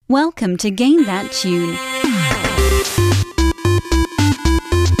Welcome to Game That Tune.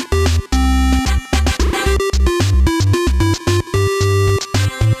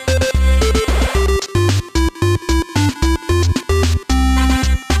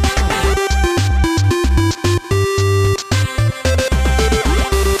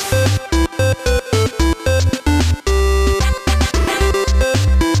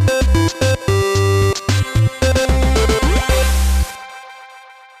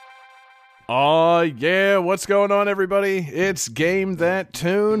 Yeah, what's going on, everybody? It's Game That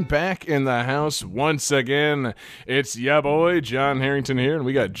Tune back in the house once again. It's ya boy, John Harrington here, and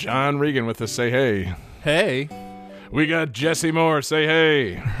we got John Regan with us. Say hey. Hey. We got Jesse Moore. Say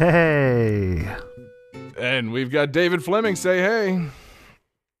hey. Hey. And we've got David Fleming. Say hey.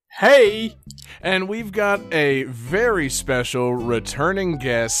 Hey. And we've got a very special returning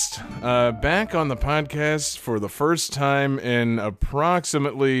guest back on the podcast for the first time in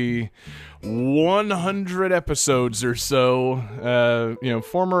approximately 100 episodes or so.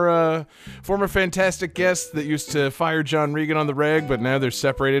 Former fantastic guest that used to fire John Regan on the reg, but now they're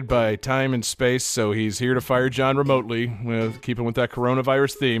separated by time and space, so he's here to fire John remotely, keeping with that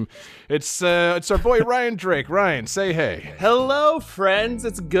coronavirus theme. It's our boy Ryan Drake. Ryan, say hey. Hello, friends.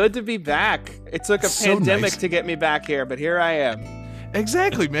 It's good to be back. It took a pandemic to get me back here, but here I am.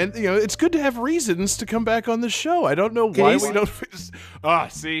 Exactly, man. You know, it's good to have reasons to come back on the show. I don't know why we don't.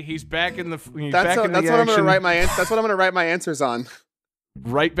 See, he's back in the. That's what I'm going to write my. That's what I'm going to write my answers on.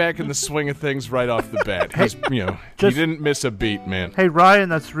 Right back in the swing of things, right off the bat. He's, he didn't miss a beat, man. Hey, Ryan,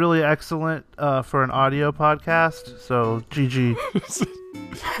 that's really excellent for an audio podcast. So, GG.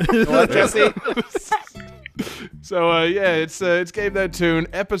 What, Jesse? So it's Game That Tune,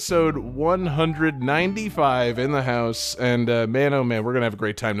 episode 195 in the house, and man, oh man, we're gonna have a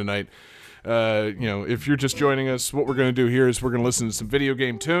great time tonight. If you're just joining us, what we're gonna do here is we're gonna listen to some video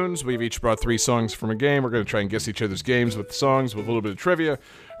game tunes. We've each brought 3 songs from a game. We're gonna try and guess each other's games with the songs, with a little bit of trivia.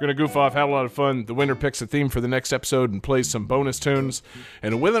 We're gonna goof off, have a lot of fun. The winner picks a theme for the next episode and plays some bonus tunes.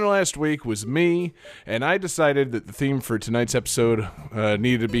 And the winner last week was me, and I decided that the theme for tonight's episode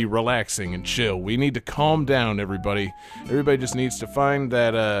needed to be relaxing and chill. We need to calm down, everybody. Everybody just needs to find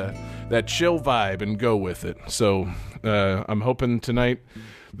that chill vibe and go with it. So I'm hoping tonight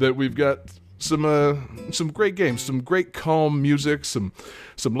that we've got some great games, some great calm music, some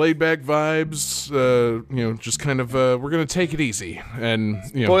laid back vibes. Just kind of we're gonna take it easy. And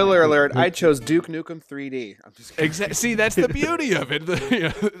spoiler alert: I chose Duke Nukem 3D. I'm just kidding. See, that's the beauty of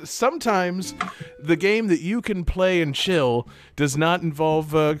it. Sometimes the game that you can play and chill does not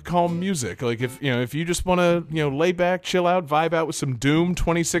involve calm music. Like if you just want to lay back, chill out, vibe out with some Doom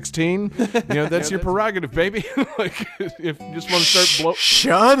 2016, that's your prerogative, baby. Like if you just want to start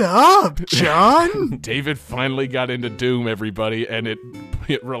Shut up, John. David finally got into Doom, everybody, and it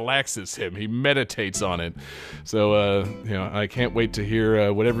relaxes him. He meditates on it. So I can't wait to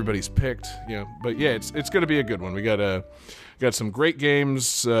hear what everybody's picked. But yeah, it's going to be a good one. We got some great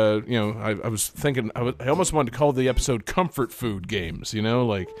games. I was thinking I almost wanted to call the episode comfort food games.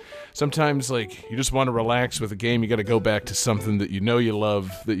 Like sometimes like you just want to relax with a game. You got to go back to something that you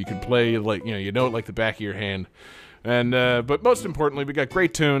love, that you can play like it like the back of your hand. And but most importantly, we got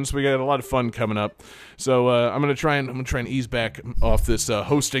great tunes. We got a lot of fun coming up. So I'm gonna try and ease back off this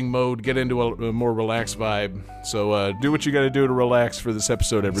hosting mode, get into a more relaxed vibe. So do what you got to do to relax for this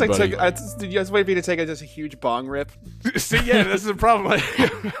episode, everybody. You just wait for me to take just a huge bong rip. See, yeah, this is the problem.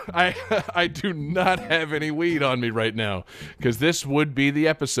 I do not have any weed on me right now because this would be the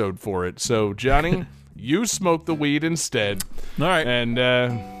episode for it. So Johnny, you smoke the weed instead. All right,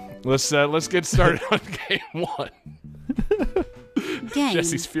 and. Let's get started on game 1.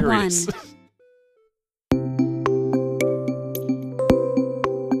 Jesse's furious. 1.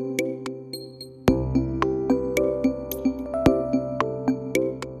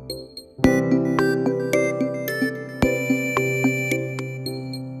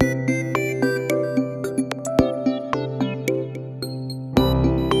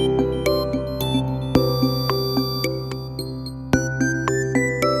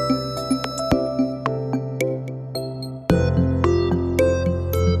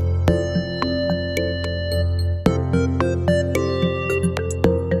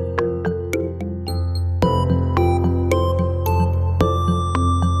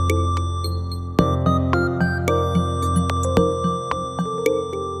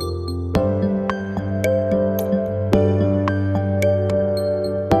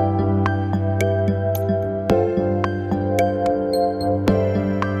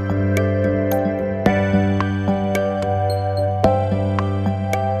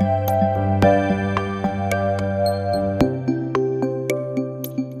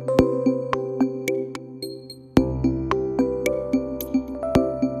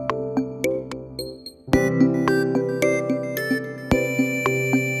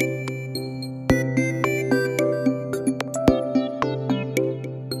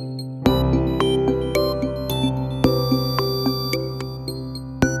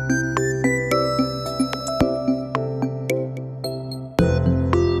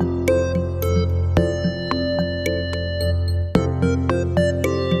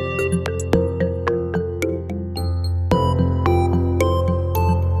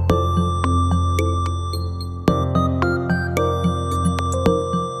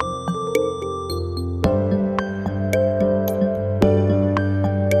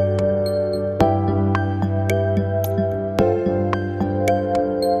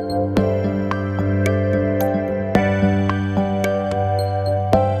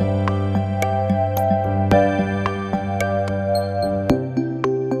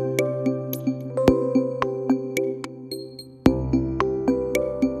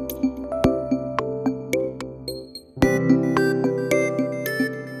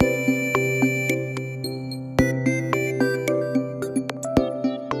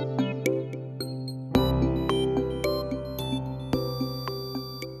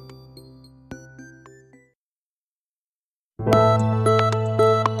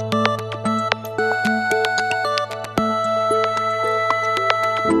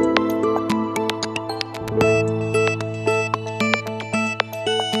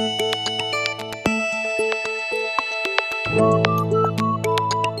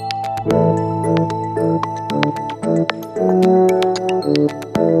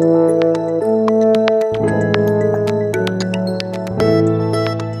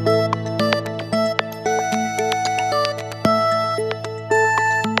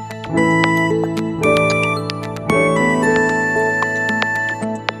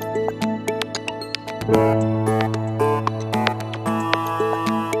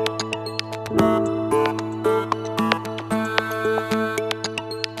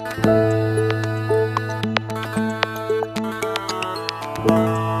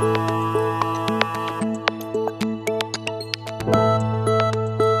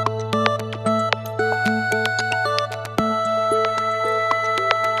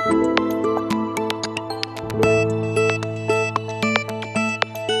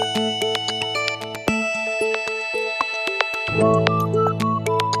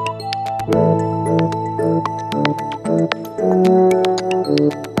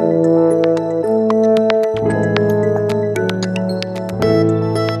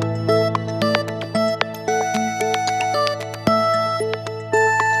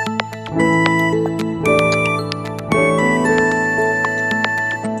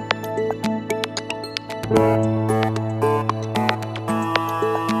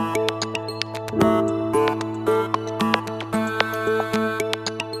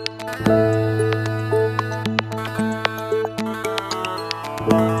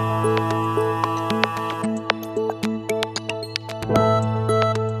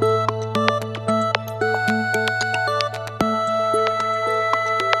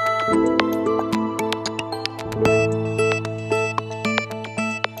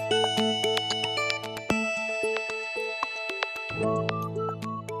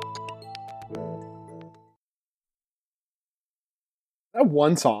 That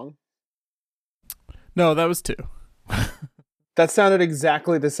one song. No, that was 2. That sounded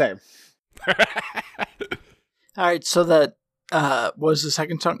exactly the same. All right, so that was the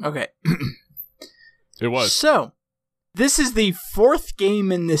second song. Okay. It was. So, this is the 4th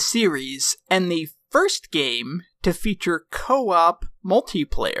game in the series, and the first game to feature co-op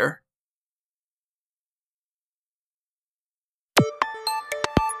multiplayer.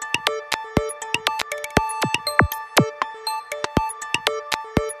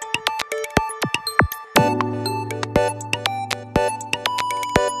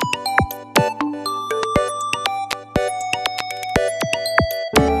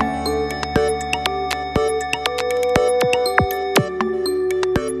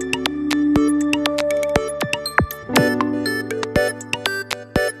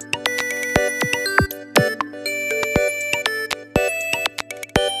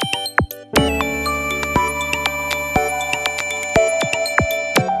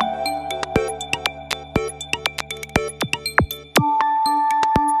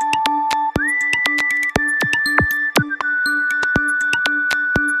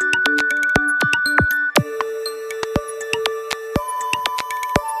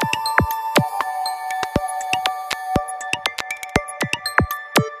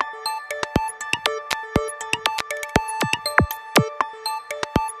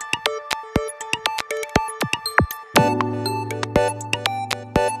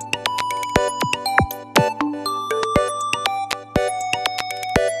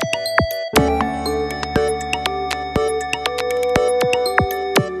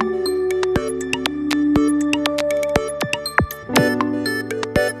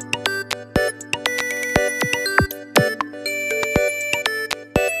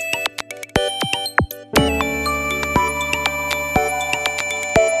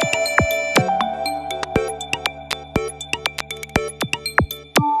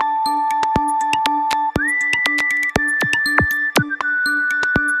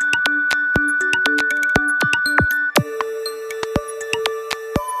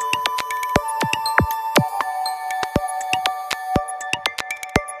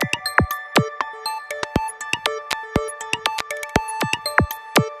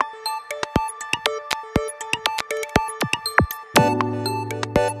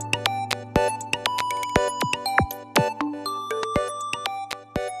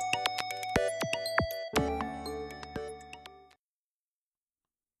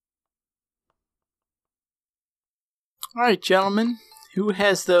 All right, gentlemen, who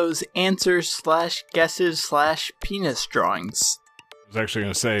has those answers/guesses/penis drawings? I was actually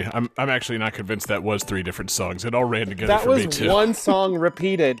going to say, I'm actually not convinced that was 3 different songs. It all ran together That for me, was too. one song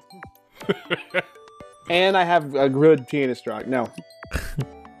repeated. And I have a good pianist drawing. No.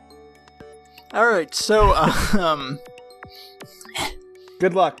 All right, so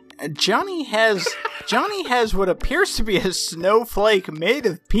Good luck. Johnny has what appears to be a snowflake made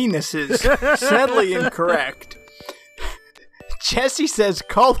of penises. Sadly incorrect. Jesse says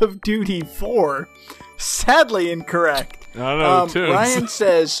Call of Duty 4. Sadly incorrect. I don't know.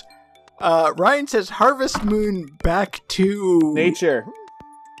 Tunes. Ryan says Harvest Moon back to Nature.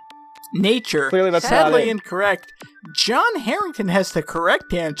 Nature. Clearly that's Sadly not it. incorrect. John Harrington has the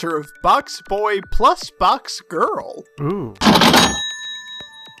correct answer of Box Boy plus Box Girl. Ooh.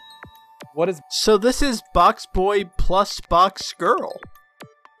 What is... So this is Box Boy plus Box Girl.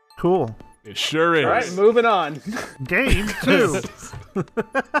 Cool. It sure is. All right, moving on. Game 2.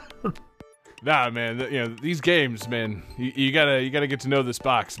 Nah, man. These games, man. You gotta get to know this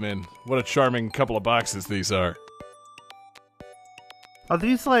box, man. What a charming couple of boxes these are. Are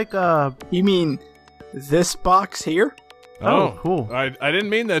these like You mean this box here? Oh, cool. I didn't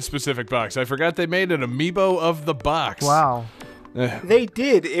mean that specific box. I forgot they made an amiibo of the box. Wow. They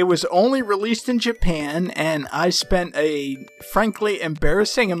did. It was only released in Japan, and I spent a frankly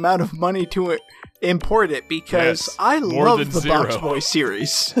embarrassing amount of money to import it because Yes, I more love than the zero. Box Boy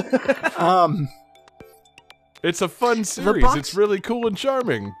series. It's a fun series. box- It's really cool and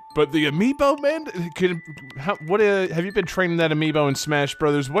charming. But the amiibo, man, have you been training that amiibo in Smash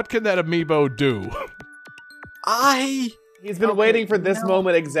Brothers? What can that amiibo do? He's been waiting for this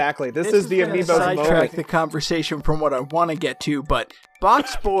moment exactly. This is the Amiibo's sidetrack moment. the conversation from what I want to get to, but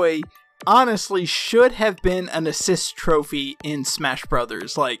Box Boy honestly should have been an assist trophy in Smash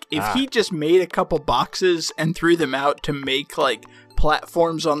Brothers. Like, if he just made a couple boxes and threw them out to make, like,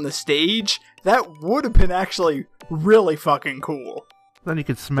 platforms on the stage, that would have been actually really fucking cool. Then you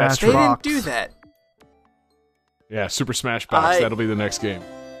could smash They rocks. didn't do that. Yeah, Super Smash Box. That'll be the next game.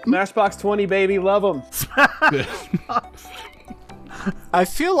 Smashbox 20, baby, love them. I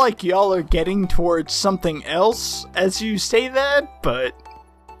feel like y'all are getting towards something else as you say that, but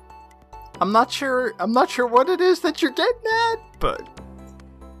I'm not sure what it is that you're getting at, but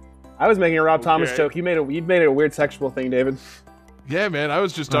I was making a Rob Thomas Okay. joke. You made it a weird sexual thing, David. Yeah, man, I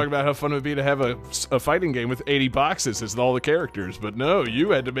was just talking about how fun it would be to have a fighting game with 80 boxes as all the characters, but no, you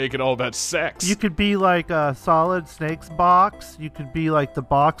had to make it all about sex. You could be like a Solid Snake's box. You could be like the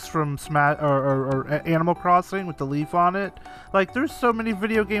box from or Animal Crossing with the leaf on it. Like, there's so many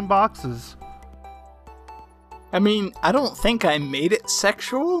video game boxes. I mean, I don't think I made it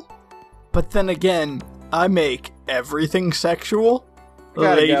sexual, but then again, I make everything sexual.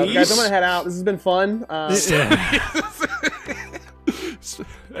 Gotta go. Ladies, Guys, I'm gonna head out. This has been fun.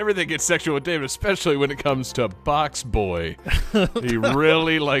 Everything gets sexual with David, especially when it comes to Box Boy. He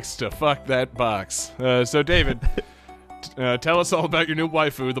really likes to fuck that box. So, David, tell us all about your new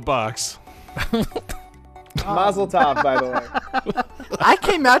waifu, the box. Mazel tov, by the way.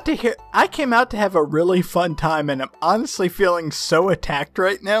 I came out to have a really fun time, and I'm honestly feeling so attacked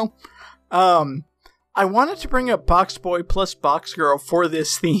right now. I wanted to bring up Box Boy plus Box Girl for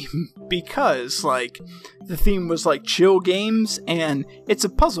this theme because, like, the theme was like chill games, and it's a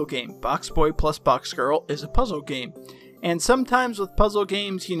puzzle game. Box Boy plus Box Girl is a puzzle game. And sometimes with puzzle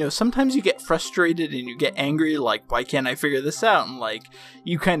games, you know, sometimes you get frustrated and you get angry, like, why can't I figure this out? And, like,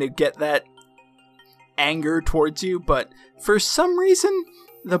 you kind of get that anger towards you, but for some reason,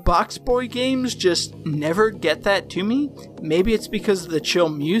 the Box Boy games just never get that to me. Maybe it's because of the chill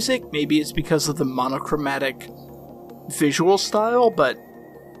music, maybe it's because of the monochromatic visual style, but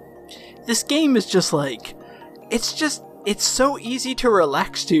this game is just like, it's so easy to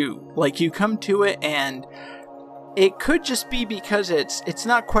relax to. Like, you come to it and it could just be because it's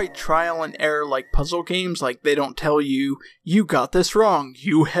not quite trial and error like puzzle games. Like, they don't tell you, you got this wrong,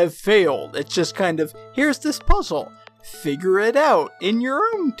 you have failed. It's just kind of, here's this puzzle, figure it out in your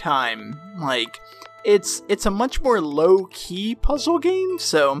own time. Like, it's a much more low-key puzzle game,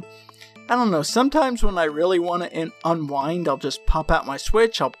 so I don't know, sometimes when I really want to unwind, I'll just pop out my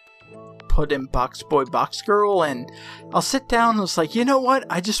Switch, I'll put in Box Boy Box Girl, and I'll sit down and it's like, you know what,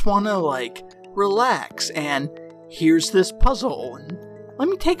 I just want to, like, relax, and here's this puzzle, and let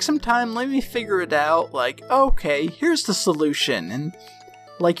me take some time, let me figure it out, like, okay, here's the solution, and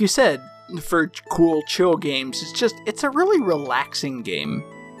like you said, for cool chill games, it's a really relaxing game.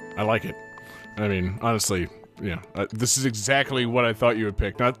 I like it. I mean, honestly, yeah, this is exactly what I thought you would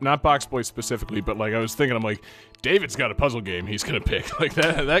pick. Not Box Boy specifically, but like I was thinking, I'm like, David's got a puzzle game he's gonna pick. Like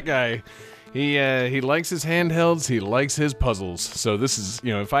that guy, he likes his handhelds, he likes his puzzles. So this is,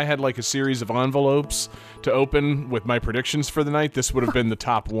 you know, if I had like a series of envelopes to open with my predictions for the night, this would have been the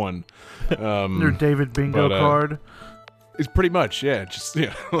top one. Your David Bingo card. It's pretty much, yeah. Just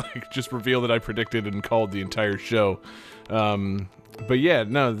like just reveal that I predicted and called the entire show. But yeah,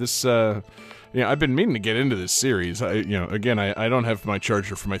 no, this I've been meaning to get into this series. I don't have my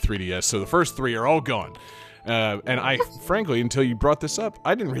charger for my 3DS, so the first 3 are all gone. And I, frankly, until you brought this up,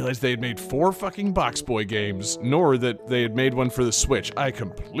 I didn't realize they had made 4 fucking Box Boy games, nor that they had made one for the Switch. I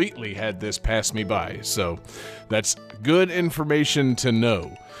completely had this pass me by, so that's good information to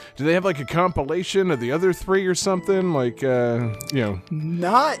know. Do they have like a compilation of the other 3 or something? Like,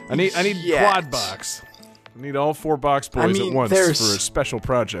 Not. I need yet. Quad Box. I need all 4 Box Boys at once for a special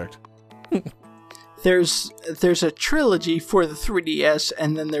project. There's a trilogy for the 3DS,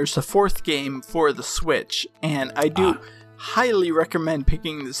 and then there's a 4th game for the Switch, and I do highly recommend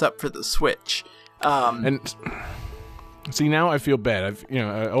picking this up for the Switch. And see, now I feel bad.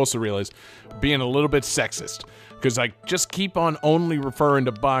 I also realize being a little bit sexist because I just keep on only referring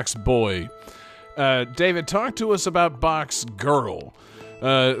to Box Boy. David, talk to us about Box Girl.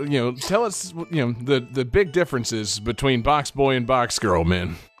 Tell us the big differences between Box Boy and Box Girl,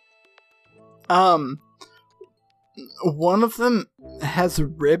 man. One of them has a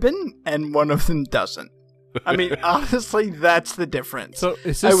ribbon and one of them doesn't. I mean, honestly, that's the difference. So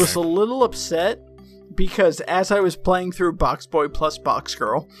I was a little upset because as I was playing through Box Boy plus Box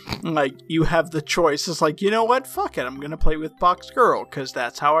Girl, like, you have the choice. It's like, you know what? Fuck it. I'm going to play with Box Girl because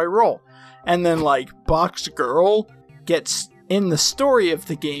that's how I roll. And then, like, Box Girl gets in the story of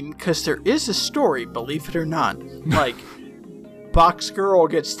the game because there is a story, believe it or not. Like, Box Girl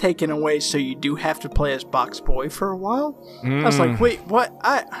gets taken away, so you do have to play as Box Boy for a while. I was like, wait, what?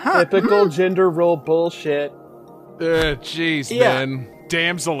 Typical gender role bullshit. Jeez, man.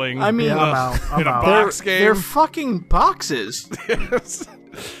 Damseling. I mean, in a box game. They're fucking boxes.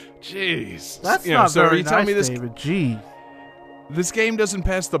 Jeez. That's You know, not so are very you telling nice, me this David. Gee. this game doesn't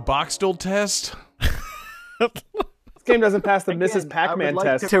pass the Boxstall test? This game doesn't pass the Mrs. Pac-Man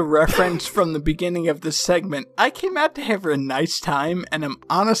test. To reference from the beginning of this segment, I came out to have a nice time, and I'm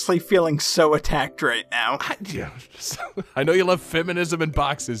honestly feeling so attacked right now. I know you love feminism and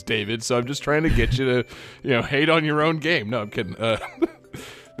boxes, David, so I'm just trying to get you to, hate on your own game. No, I'm kidding.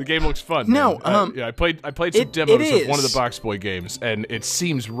 The game looks fun. No, man. I played some it demos is. of one of the Box Boy games, and it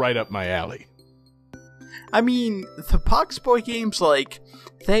seems right up my alley. I mean, the Box Boy games, like,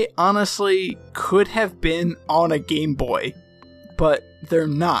 they honestly could have been on a Game Boy, but they're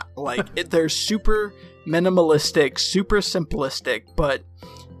not. Like, they're super minimalistic, super simplistic, but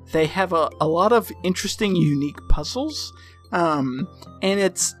they have a lot of interesting, unique puzzles, and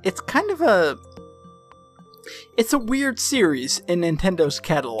it's kind of it's a weird series in Nintendo's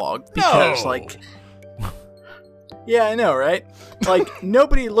catalog, because, like... Yeah, I know, right? Like,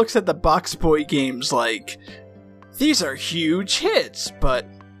 nobody looks at the Box Boy games like, these are huge hits, but...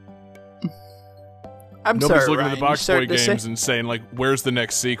 Nobody's looking Ryan, at the Box Boy games say? and saying, like, where's the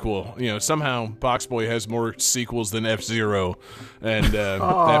next sequel? Somehow Box Boy has more sequels than F-Zero, and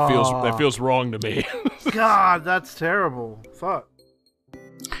that feels wrong to me. God, that's terrible. Fuck.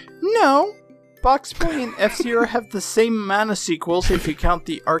 No. Box Boy and F-Zero have the same amount of sequels if you count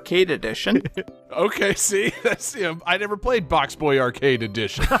the arcade edition. Okay, see? That's I never played Box Boy Arcade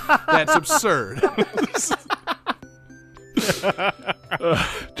Edition. That's absurd.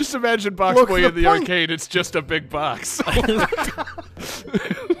 Just imagine Box Boy in the arcade, it's just a big box. What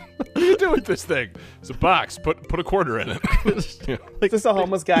do you do with this thing? It's a box. Put a quarter in it. Like, just a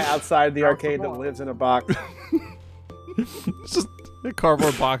homeless guy outside the arcade that lives in a box. It's just a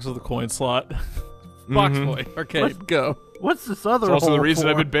cardboard box with a coin slot. Box Boy arcade, go. What's this other It's also hole the reason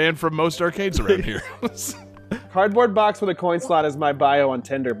for? I've been banned from most arcades around here. Cardboard box with a coin slot is my bio on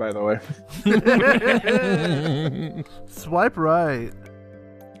Tinder, by the way. Swipe right.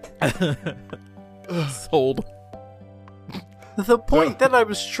 Sold. The point that I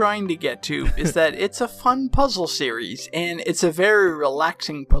was trying to get to is that it's a fun puzzle series, and it's a very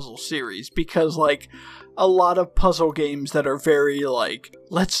relaxing puzzle series, because, like, a lot of puzzle games that are very, like,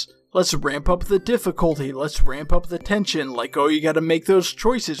 let's ramp up the difficulty, let's ramp up the tension, like, oh, you gotta make those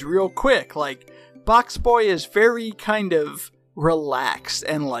choices real quick, like, Box Boy is very kind of relaxed,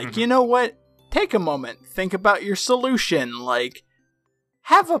 and, like, you know what? Take a moment, think about your solution, like,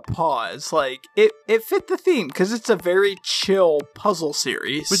 have a pause, like, it fit the theme, because it's a very chill puzzle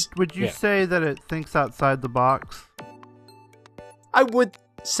series. Would you say that it thinks outside the box? I would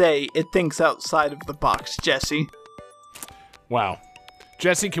say it thinks outside of the box, Jesse. Wow.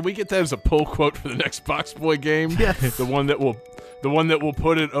 Jesse, can we get that as a pull quote for the next Box Boy game? Yes. The one that will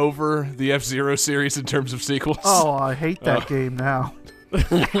put it over the F-Zero series in terms of sequels. Oh, I hate that game now.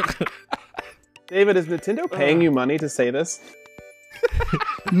 David, is Nintendo paying you money to say this?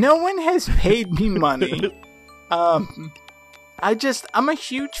 No one has paid me money. I'm a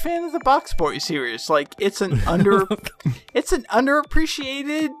huge fan of the Box Boy series. Like, it's an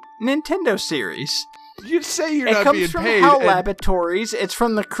underappreciated Nintendo series. You'd say you're It not comes being from paid. HAL and Laboratories. It's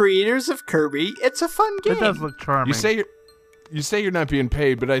from the creators of Kirby. It's a fun game. It does look charming. You say you're not being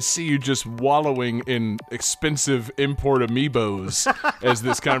paid, but I see you just wallowing in expensive import amiibos as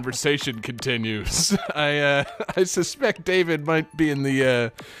this conversation continues. I suspect David might be in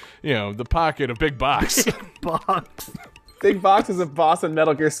the the pocket of Big Box. Box. Big Box is a boss in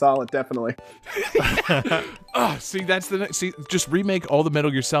Metal Gear Solid, definitely. See, that's the next. See, just remake all the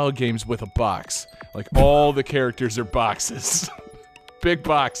Metal Gear Solid games with a box. Like all the characters are boxes. Big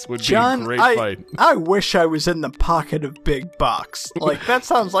Box would be a great fight. I wish I was in the pocket of Big Box. Like, that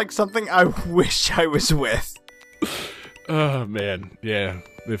sounds like something I wish I was with. Oh, man. Yeah.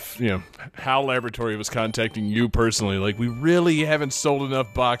 If, HAL Laboratory was contacting you personally, like, we really haven't sold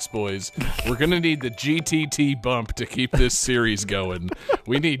enough Box Boys. We're going to need the GTT bump to keep this series going.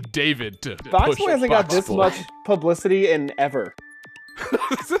 We need David to Box push Boy hasn't got this much publicity in ever.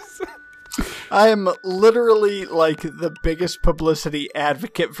 I am literally like the biggest publicity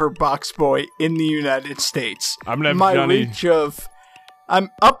advocate for Box Boy in the United States. I'm gonna have My Johnny... reach of, I'm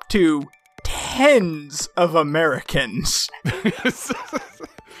up to tens of Americans.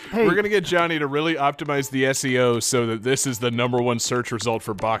 Hey, We're going to get Johnny to really optimize the SEO so that this is the #1 search result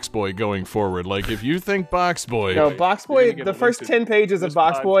for Box Boy going forward. Like, if you think Box Boy... No, Box you're Boy, gonna get the first listed 10 pages of this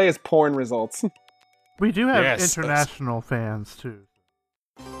Box podcast. Boy is porn results. we do have Yes, international fans too.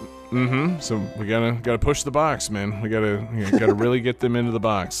 Mm-hmm. So we gotta push the box, man. We gotta really get them into the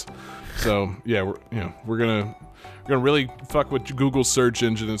box. So yeah, we're gonna really fuck with Google's search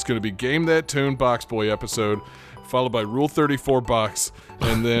engine. It's gonna be Game That Tune Box Boy episode, followed by Rule 34 Box,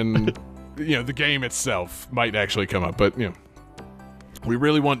 and then the game itself might actually come up. But we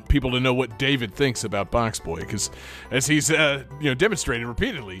really want people to know what David thinks about Box Boy, because as he's demonstrated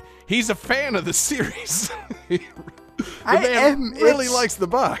repeatedly, he's a fan of the series. The man really likes the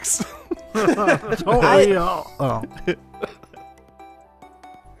box. Totally.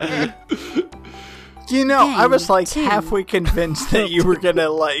 I was like Game 2. halfway convinced that you were gonna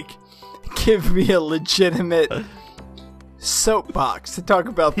give me a legitimate soapbox to talk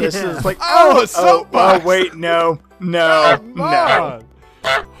about this. Yeah. It's like, Oh, a soapbox. Oh, wait, no.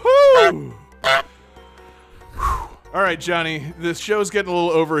 Whew. All right, Johnny, this show's getting a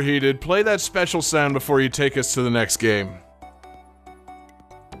little overheated. Play that special sound before you take us to the next game.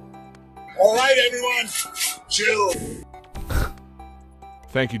 All right, everyone, chill.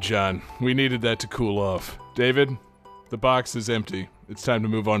 Thank you, John. We needed that to cool off. David, the box is empty. It's time to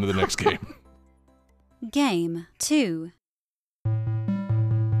move on to the next game. Game 2.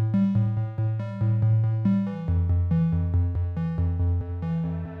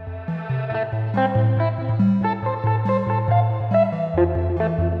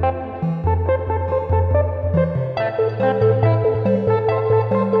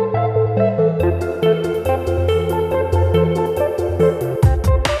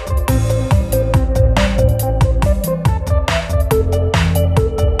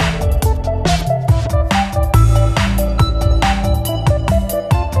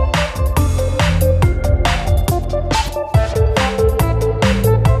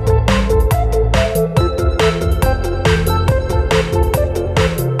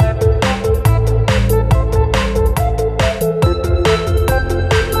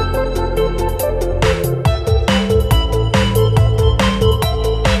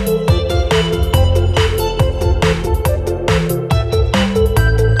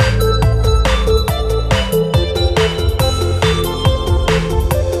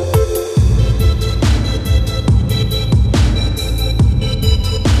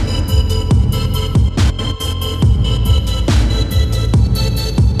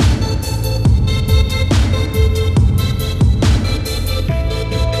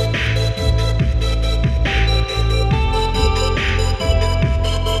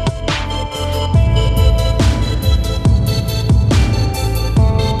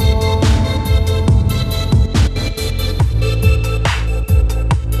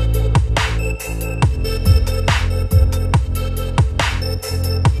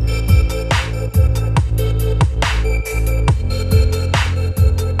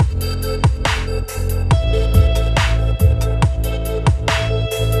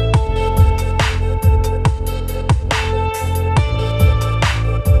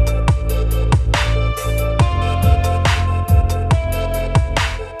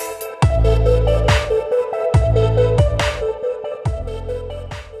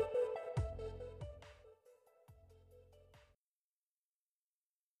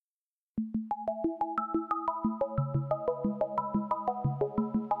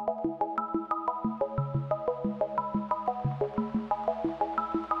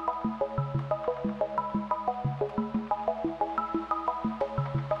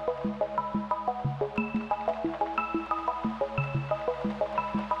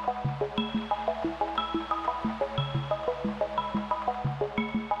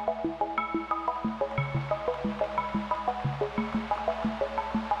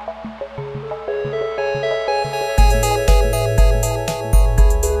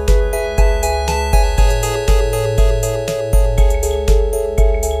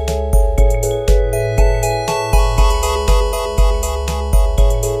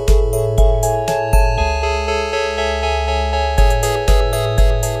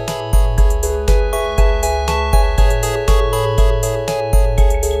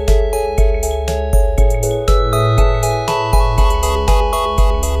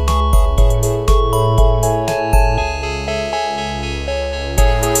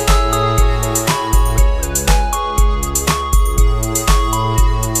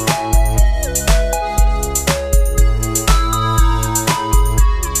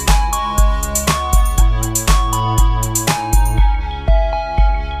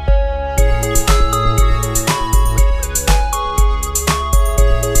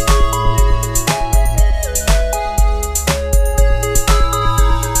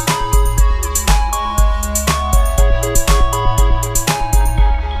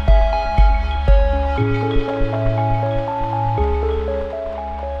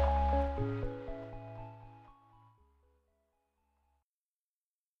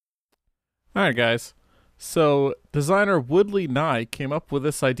 All right, guys. So, designer Woodley Nye came up with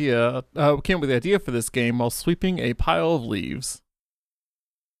the idea for this game while sweeping a pile of leaves.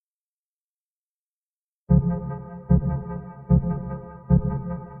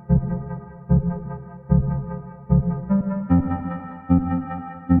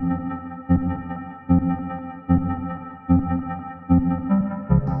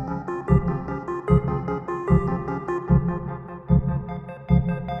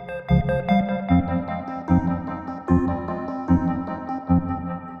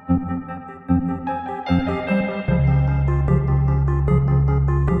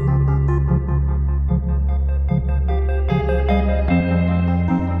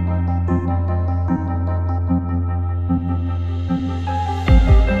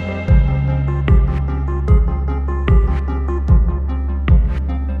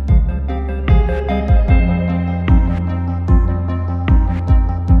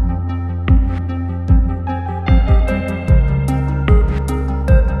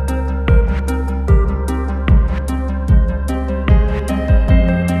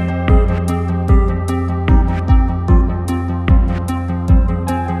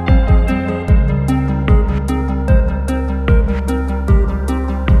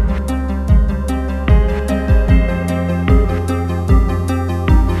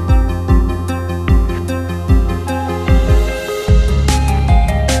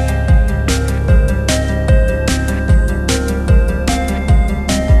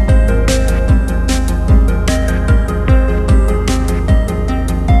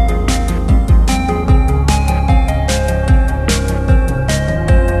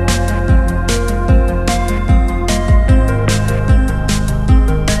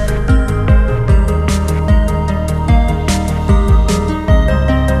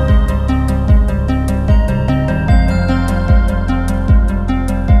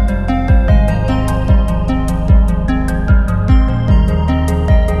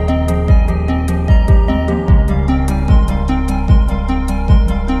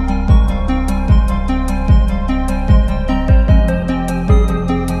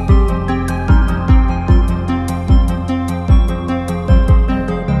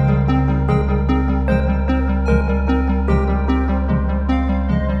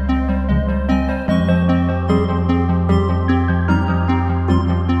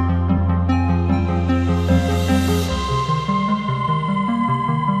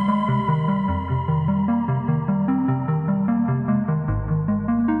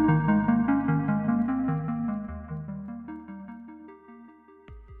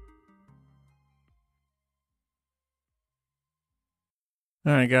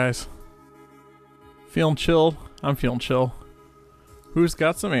 Alright, guys. Feeling chill? I'm feeling chill. Who's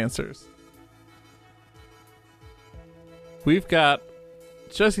got some answers? We've got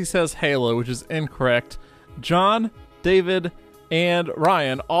Jesse says Halo, which is incorrect. John, David, and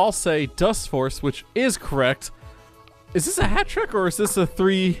Ryan all say Dust Force, which is correct. Is this a hat trick or is this a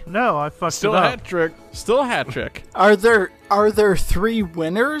three? No, I fucked Still it a up. hat trick. Still a hat trick. Are there 3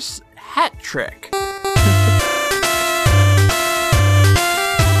 winners? Hat trick.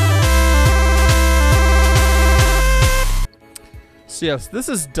 So yes, this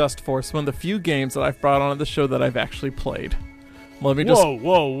is Dust Force, one of the few games that I've brought on the show that I've actually played. Let me just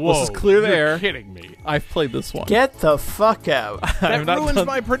Whoa. let's just clear the You're air. kidding me. I've played this one. Get the fuck out. That ruins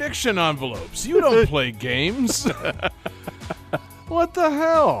my prediction envelopes. You don't play games. What the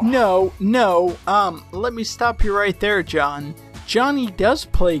hell? No, let me stop you right there, John. Johnny does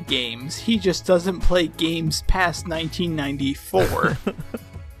play games, he just doesn't play games past 1994.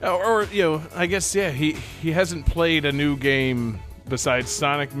 Or I guess, yeah, he hasn't played a new game besides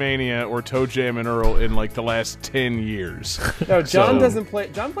Sonic Mania or Toe Jam and Earl in like the last 10 years. No, John doesn't play.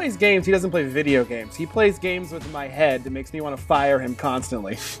 John plays games. He doesn't play video games. He plays games with my head that makes me want to fire him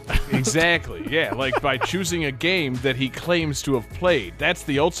constantly. Exactly, yeah, like by choosing a game that he claims to have played. That's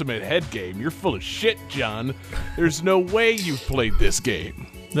the ultimate head game. You're full of shit, John. There's no way you've played this game.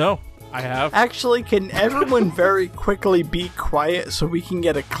 No, I have. Actually, can everyone very quickly be quiet so we can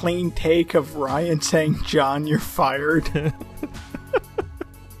get a clean take of Ryan saying, John, you're fired?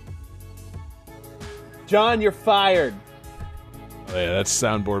 John, you're fired. Oh, yeah, that's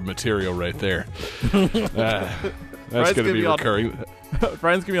soundboard material right there. That's going to be recurring.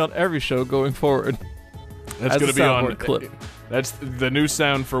 Brian's going to be on every show going forward. That's going to be on clip. That's the new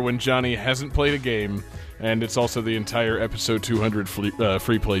sound for when Johnny hasn't played a game, and it's also the entire episode 200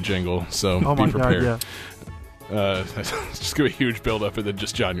 free play jingle. So Oh be my prepared. god, It's just gonna be a huge build up, and then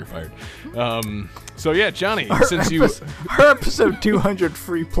just John, you're fired. So yeah, Johnny, Her episode 200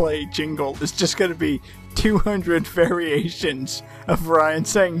 free play jingle is just going to be 200 variations of Ryan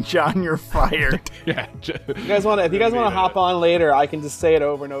saying, "John, you're fired." yeah. If you guys want to hop on later, I can just say it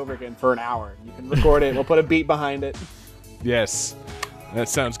over and over again for an hour. You can record it. We'll put a beat behind it. Yes, that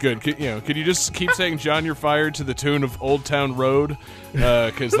sounds good. Could you just keep saying "John, you're fired" to the tune of "Old Town Road"?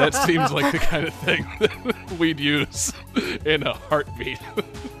 Because that seems like the kind of thing that we'd use in a heartbeat.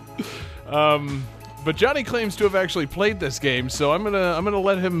 But Johnny claims to have actually played this game, so I'm gonna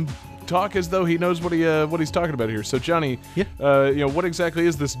let him talk as though he knows what he's talking about here. So Johnny, what exactly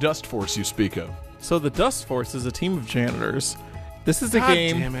is this Dust Force you speak of? So the Dust Force is a team of janitors. This is a God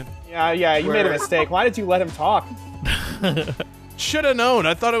game. Damn it. Yeah, you made a mistake. Why did you let him talk? Should have known.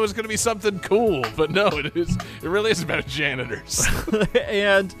 I thought it was going to be something cool, but no, it really is about janitors.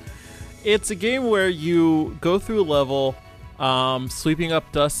 And it's a game where you go through a level, sweeping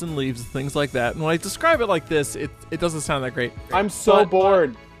up dust and leaves and things like that. And when I describe it like this, it doesn't sound that great. I'm so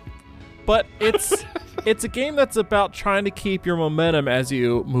bored. But it's a game that's about trying to keep your momentum as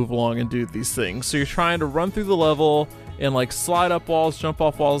you move along and do these things. So you're trying to run through the level and like slide up walls, jump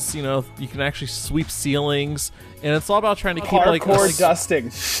off walls. You know, you can actually sweep ceilings, and it's all about trying to keep hardcore dusting.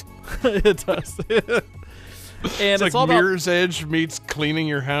 It does. And it's all like about Mirror's Edge meets cleaning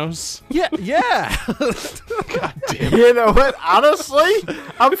your house. yeah. God damn it. You know what? Honestly,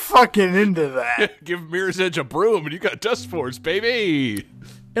 I'm fucking into that. Give Mirror's Edge a broom and you got Dust Force, baby.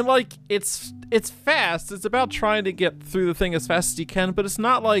 And like it's fast. It's about trying to get through the thing as fast as you can, but it's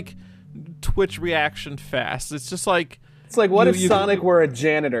not like Twitch reaction fast. It's just like It's like, what if Sonic were a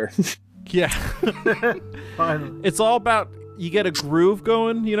janitor? yeah. Finally. It's all about you get a groove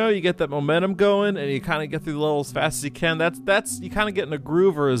going, you know, you get that momentum going, and you kind of get through the level as fast as you can. That's you kind of get in a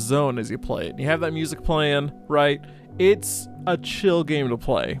groove or a zone as you play it. You have that music playing, right? It's a chill game to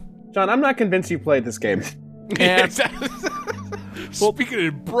play. John, I'm not convinced you played this game. And Speaking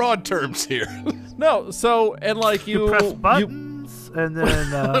in broad terms here. no, so and like You press buttons, and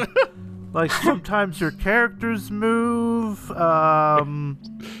then like sometimes your characters move.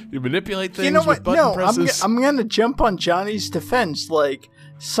 You manipulate things You know with what? button No, presses. I'm gonna jump on Johnny's defense. Like,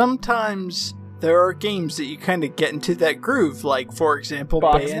 sometimes there are games that you kind of get into that groove. Like, for example,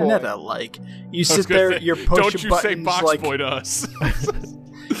 Box Bayonetta. Boy. Like, you sit there, you're pushing Don't you buttons. say Box like, Boy to us.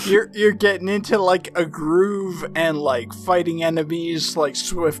 you're getting into like a groove and like fighting enemies, like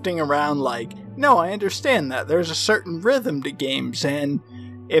swifting around. Like, no, I understand that. There's a certain rhythm to games, and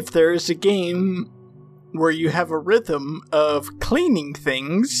if there is a game where you have a rhythm of cleaning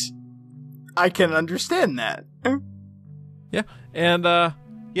things, I can understand that. yeah, and yeah.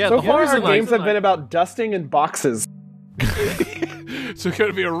 So the whole far, our reason games I- have been about dusting and boxes. So it's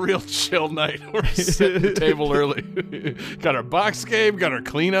gonna be a real chill night. We're setting the table early. Got our box game, got our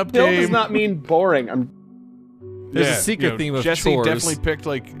cleanup Chill game. does not mean boring. There's a secret theme of Jesse chores.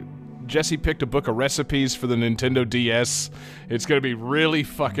 definitely picked a book of recipes for the Nintendo DS. It's gonna be really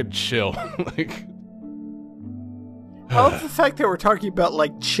fucking chill. Like, I love the fact that we're talking about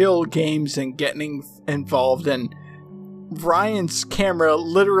like chill games and getting involved, and Ryan's camera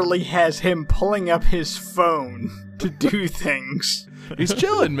literally has him pulling up his phone to do things. he's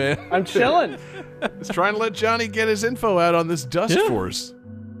chilling, man. I'm chilling. He's trying to let Johnny get his info out on this Dust Yeah. Force.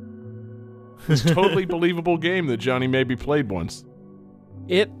 This totally believable game that Johnny maybe played once.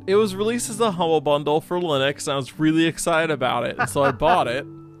 It was released as a Humble Bundle for Linux, and I was really excited about it, and so I bought it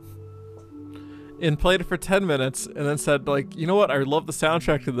and played it for 10 minutes, and then said, like, you know what, I love the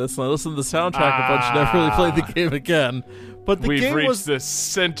soundtrack to this, and I listened to the soundtrack a bunch and never really played the game again. But the We've game reached was the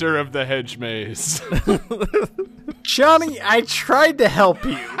center of the hedge maze. Johnny, I tried to help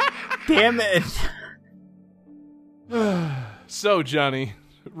you. Damn it. So, Johnny,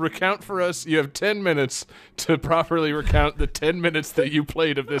 recount for us. You have 10 minutes to properly recount the 10 minutes that you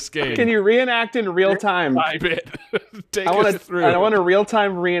played of this game. Can you reenact in real time? I bet. Take I us through. want a real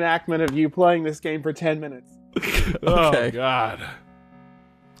time reenactment of you playing this game for 10 minutes. Oh, Okay. God.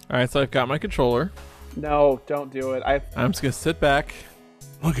 all right. So I've got my controller. No, don't do it. I'm just gonna sit back.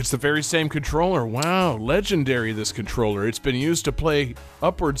 Look, it's the very same controller. Wow, legendary, this controller. It's been used to play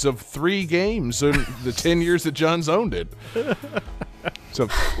upwards of 3 games in the 10 years that John's owned it. It's a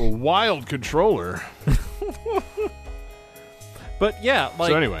wild controller. But yeah, like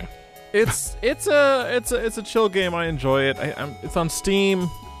So anyway, it's a chill game. I enjoy it. It's on Steam.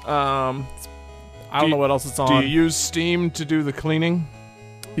 I don't know what else it's do on. you use Steam to do the cleaning?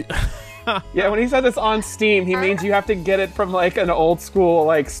 Yeah, when he says it's on Steam, he means you have to get it from like an old school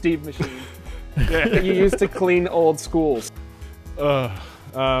like Steam machine that you use to clean old schools.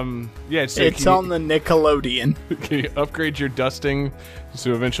 Yeah, so It's on the Nickelodeon. can you upgrade your dusting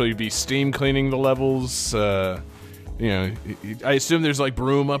to eventually be steam cleaning the levels? You know, I assume there's like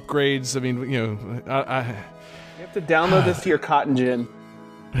broom upgrades. I mean, you know, You have to download this to your cotton gin.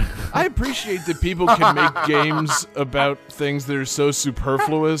 I appreciate that people can make games about things that are so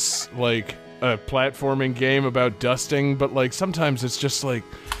superfluous, like a platforming game about dusting, but like sometimes it's just like,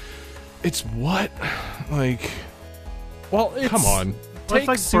 it's what? Like, Well, come on. Take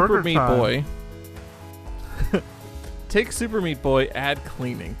like Super Burger Meat Time. Boy. Take Super Meat Boy, add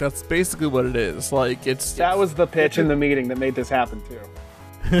cleaning. That's basically what it is. Like, it's That was the pitch in the meeting that made this happen too.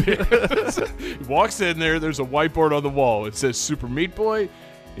 He walks in there, there's a whiteboard on the wall. It says Super Meat Boy.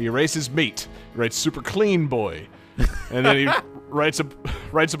 He erases meat. He writes Super Clean Boy. And then he writes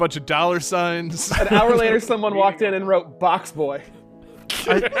a bunch of dollar signs. An hour later, someone walked in and wrote Box Boy.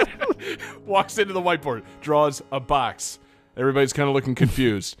 Walks into the whiteboard, draws a box. Everybody's kind of looking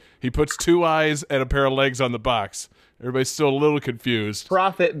confused. He puts 2 eyes and a pair of legs on the box. Everybody's still a little confused.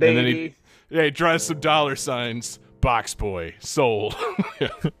 Profit, And then baby. he draws some dollar signs. Box Boy. Sold. Yeah.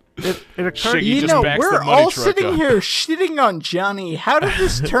 It occurred. Shiggy You just know, backs we're the money all truck sitting up. here shitting on Johnny. How did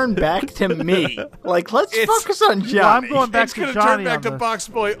this turn back to me? Like, let's focus on Johnny. Well, I'm going back It's to going to Johnny turn back on to this. Box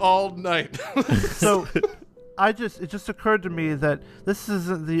Boy all night. So, it just occurred to me that this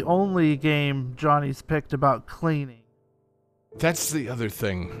isn't the only game Johnny's picked about cleaning. That's the other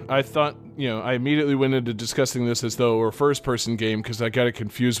thing. I thought, I immediately went into discussing this as though it were a first-person game because I got it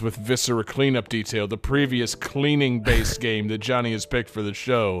confused with Viscera Cleanup Detail, the previous cleaning-based game that Johnny has picked for the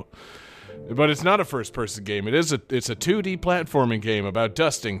show. But it's not a first-person game. It's a 2D platforming game about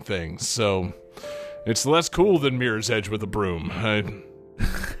dusting things, so it's less cool than Mirror's Edge with a broom.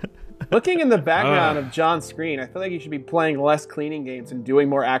 Looking in the background of John's screen, I feel like you should be playing less cleaning games and doing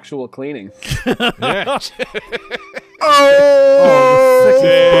more actual cleaning. Yeah.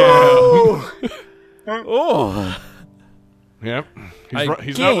 oh, Yep. I-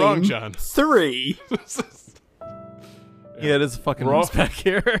 He's not wrong, Game John. 3. yeah, it is a fucking We're all- mess back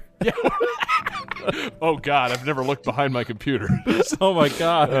here. Oh, God, I've never looked behind my computer. Oh my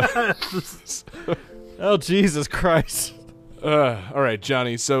god. Oh Jesus Christ. All right,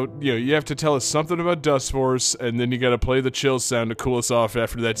 Johnny. So you have to tell us something about Dust Force, and then you got to play the chill sound to cool us off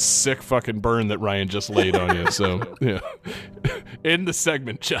after that sick fucking burn that Ryan just laid on you. So end the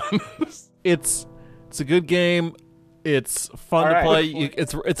segment, John. It's a good game. It's fun All to right. play.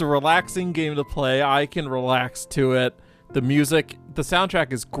 It's a relaxing game to play. I can relax to it. The music, the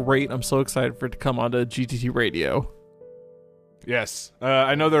soundtrack is great. I'm so excited for it to come onto GTT Radio. Yes,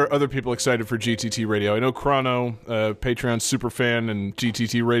 I know there are other people excited for GTT Radio. I know Chrono, Patreon superfan and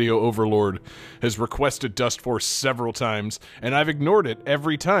GTT Radio overlord, has requested Dust Force several times, and I've ignored it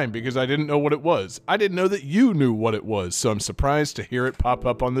every time because I didn't know what it was. I didn't know that you knew what it was, so I'm surprised to hear it pop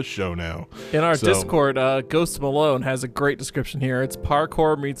up on the show now. In our So- Discord, Ghost Malone has a great description here. It's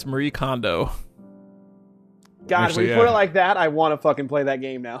parkour meets Marie Kondo. God, Actually, when you yeah. put it like that, I want to fucking play that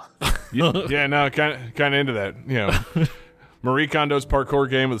game now. Yeah, no, kind of into that. Marie Kondo's parkour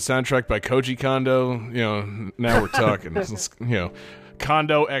game with a soundtrack by Koji Kondo. Now we're talking. It's,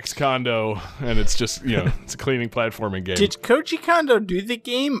 Kondo X Kondo, and it's just it's a cleaning platforming game. Did Koji Kondo do the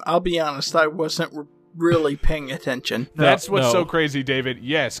game? I'll be honest, I wasn't really paying attention. That's what's no. so crazy, David.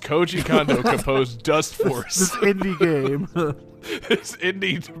 Yes, Koji Kondo composed Dust Force, This indie game. this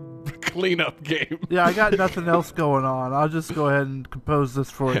indie cleanup game. Yeah, I got nothing else going on. I'll just go ahead and compose this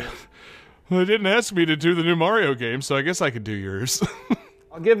for you. Well, they didn't ask me to do the new Mario game, so I guess I could do yours.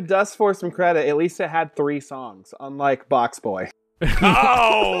 I'll give Dust Force some credit. At least it had 3 songs, unlike Box Boy.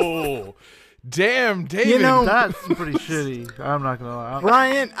 Oh, damn, David. You know, That's pretty shitty. I'm not gonna lie.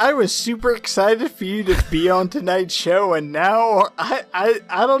 Ryan, I was super excited for you to be on tonight's show, and now I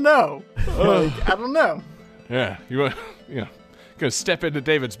don't know. Like, I don't know. Yeah, you want gonna step into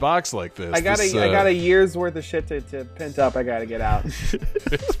David's box like this. I got a year's worth of shit to pent up. I gotta get out.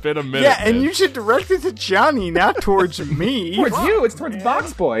 It's been a minute. Yeah, and man. you should direct it to Johnny, not towards me. Towards you, it's towards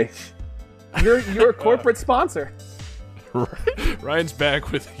Box Boy. You're a corporate sponsor. Ryan's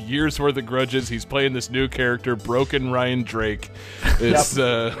back with years worth of grudges. He's playing this new character, Broken Ryan Drake. It's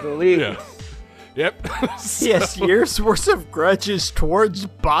The lead. yeah. Yep. Yes, years worth of grudges towards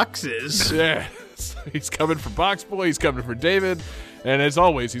boxes. Yeah. He's coming for Box Boy, he's coming for David, and as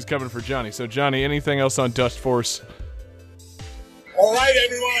always, he's coming for Johnny. So Johnny, anything else on Dust Force? All right,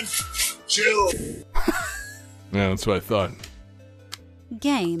 everyone, chill. Yeah, that's what I thought.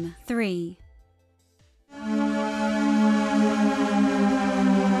 Game 3.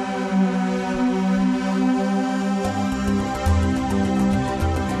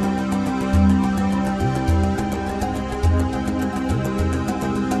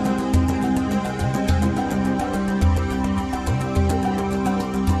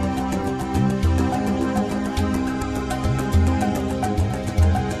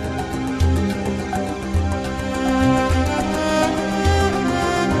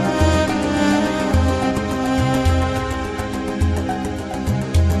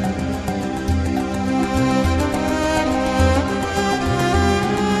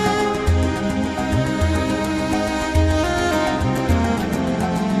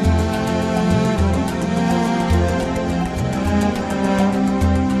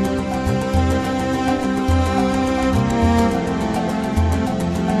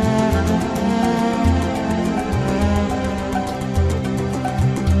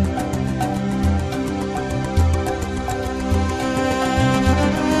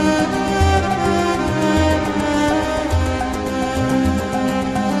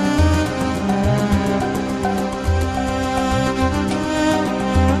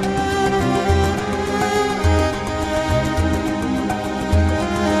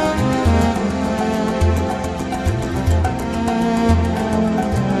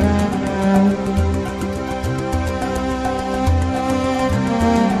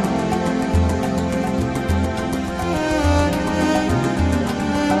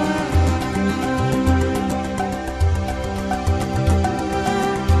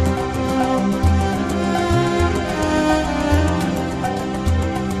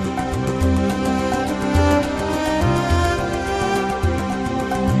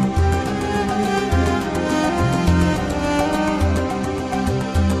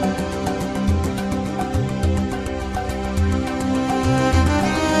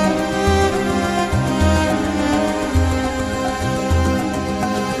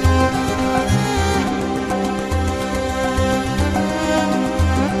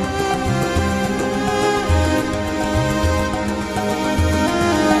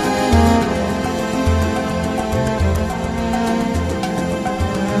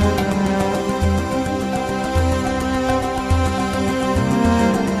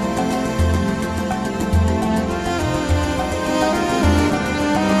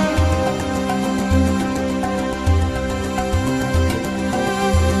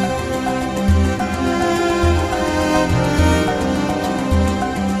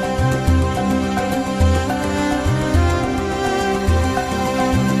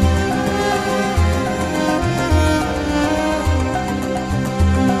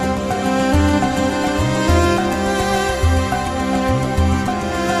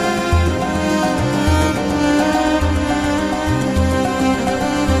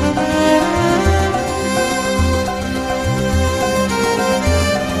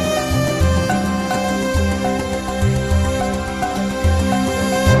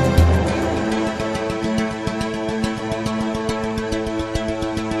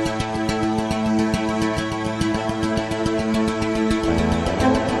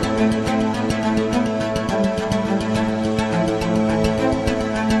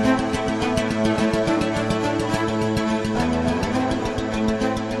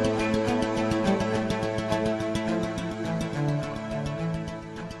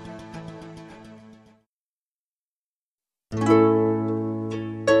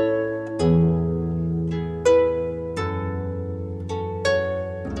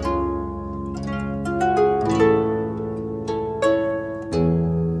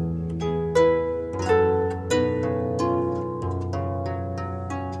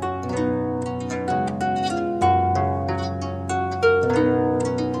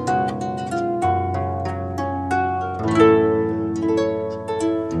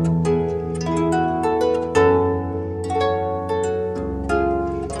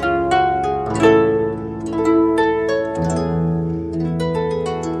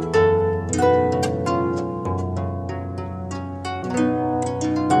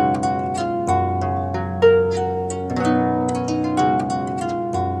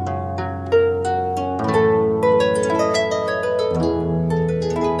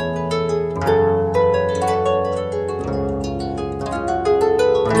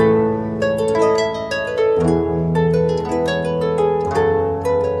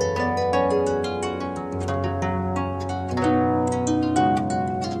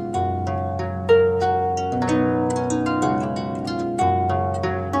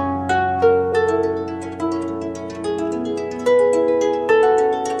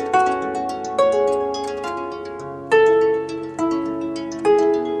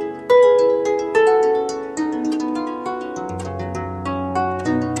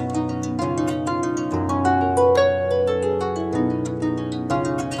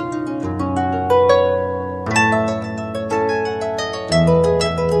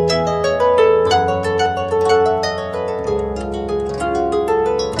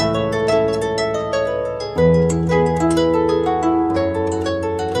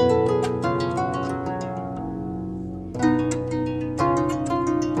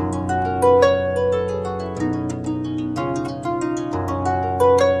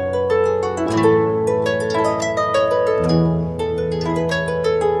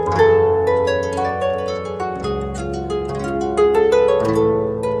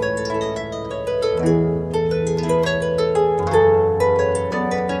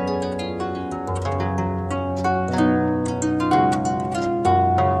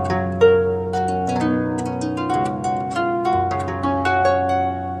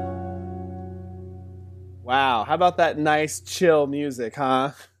 How about that nice, chill music,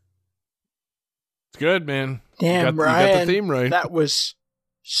 huh? It's good, man. Damn, you got Ryan. the theme right. That was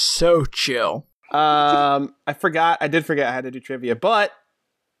so chill. I did forget I had to do trivia, but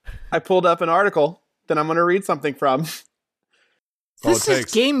I pulled up an article that I'm going to read something from. All This it is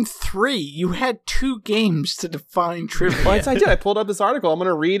takes. game 3. You had 2 games to define trivia. Well, yes, I did. I pulled up this article. I'm going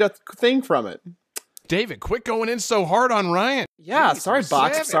to read a thing from it. David, quit going in so hard on Ryan. Yeah, Jeez, sorry,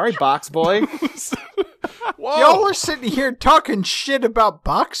 savage. Box. Sorry, Box Boy. Whoa. Y'all are sitting here talking shit about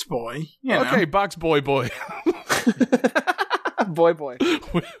Box Boy. You know. Okay, Box Boy. boy.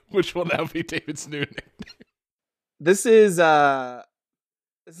 Which will now be David's new name. This is a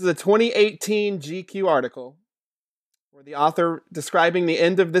 2018 GQ article where the author, describing the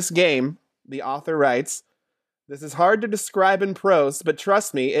end of this game, the author writes, "This is hard to describe in prose, but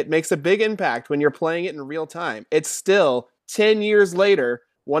trust me, it makes a big impact when you're playing it in real time. It's still, 10 years later,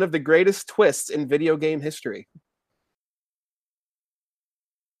 one of the greatest twists in video game history."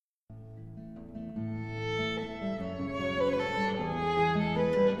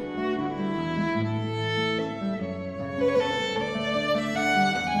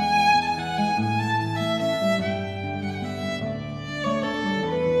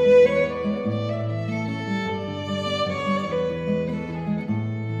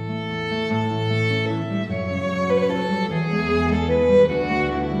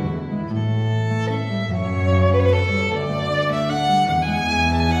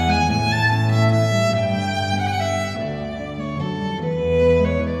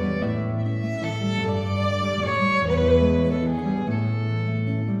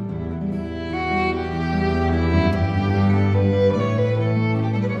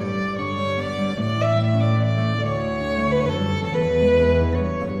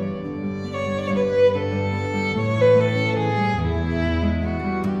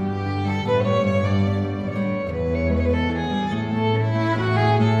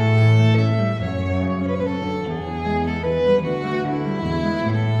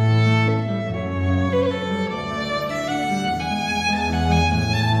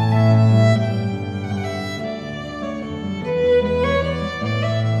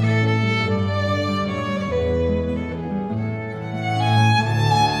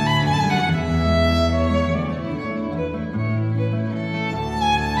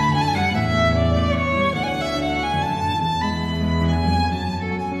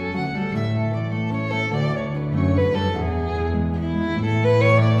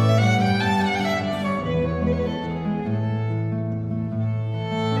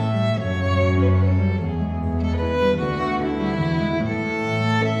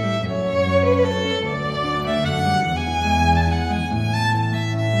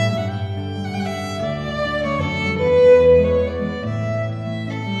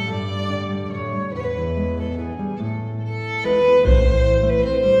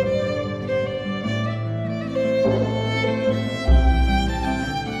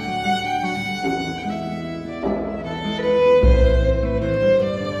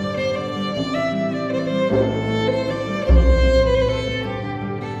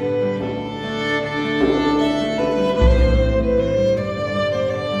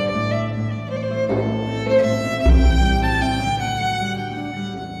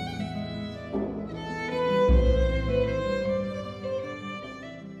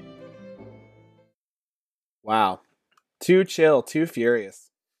 Wow. Too chill, too furious.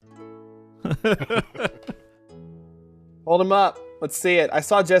 Hold him up. Let's see it. I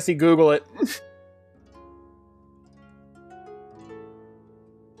saw Jesse Google it.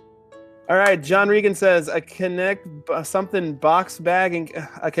 All right, John Regan says a something box bag and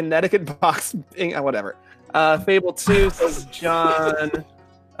a Connecticut box whatever. Fable 2 says John.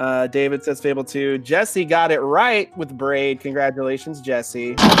 David says Fable 2. Jesse got it right with Braid. Congratulations,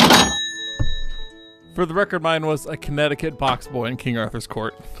 Jesse. For the record, mine was a Connecticut box boy in King Arthur's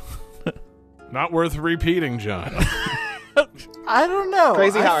court. Not worth repeating, John. I don't know.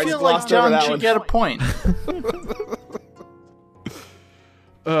 Crazy how I I feel just like lost over John that should one. get a point.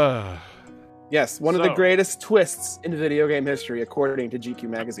 Yes, one of the So- greatest twists in video game history, according to GQ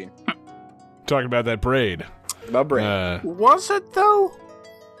magazine. Talking about that braid. About Braid. Was it, though?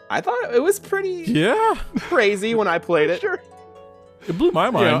 I thought it was pretty Yeah, crazy when I played it. it blew my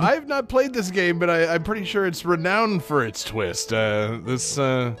You mind. know, I've not played this game, but I'm pretty sure it's renowned for its twist. This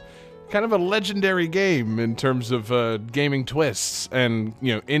kind of a legendary game in terms of gaming twists and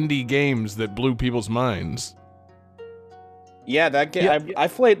indie games that blew people's minds. Yeah, that game. I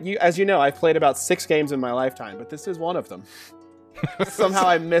played. As you know, I've played about 6 games in my lifetime, but this is one of them. Somehow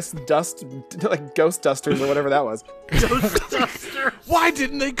I missed Ghost Dusters or whatever that was. Why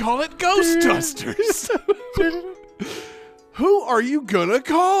didn't they call it Ghostbusters? Who are you gonna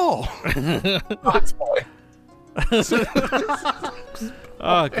call? Box Boy.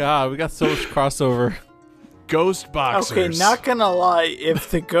 Oh god, we got so much crossover. Ghost Boxers. Okay, not gonna lie,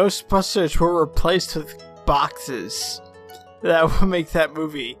 if the Ghostbusters were replaced with boxes, that would make that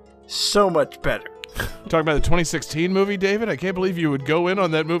movie so much better. Talking about the 2016 movie, David? I can't believe you would go in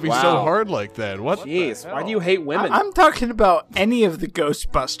on that movie so Wow. hard like that. What? Jeez, why do you hate women? I'm talking about any of the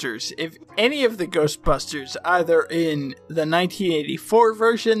Ghostbusters. If any of the Ghostbusters, either in the 1984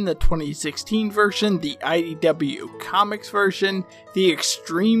 version, the 2016 version, the IDW Comics version, the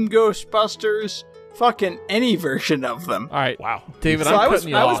Extreme Ghostbusters, fucking any version of them. All right, Wow. David, So I'm I was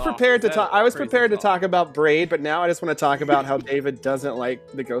cutting you I was off. prepared to That's talk. I was crazy prepared to thought. talk about Braid, but now I just want to talk about how David doesn't like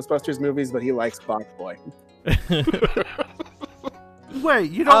the Ghostbusters movies, but he likes Box Boy.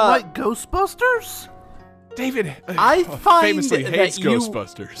 Wait, you don't like Ghostbusters? David I find famously that hates you-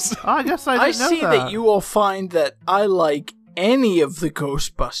 Ghostbusters. I guess I I didn't know see that you will find that I like any of the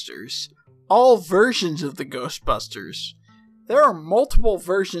Ghostbusters. All versions of the Ghostbusters. There are multiple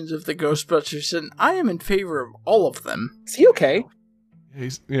versions of the Ghostbusters, and I am in favor of all of them. Is he okay?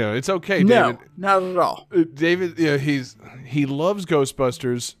 It's okay, No, David. not at all. David, he loves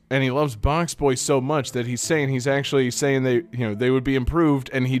Ghostbusters and he loves Box Boy so much that he's actually saying they would be improved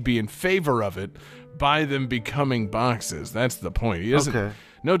and he'd be in favor of it by them becoming boxes. That's the point. He doesn't. Okay.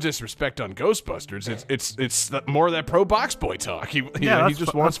 No disrespect on Ghostbusters. It's more of that pro Box Boy talk. He that's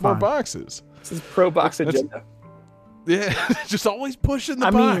just fi- wants that's more fine. boxes. This is pro box agenda. Yeah, just always pushing the I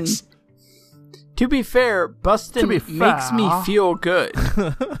mean, box. To be fair, Bustin' To be makes me fair. feel good.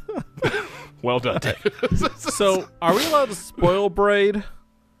 Well done, David. So, are we allowed to spoil Braid?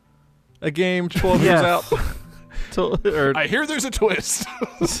 A game 12 years Yes. out? Or, I hear there's a twist.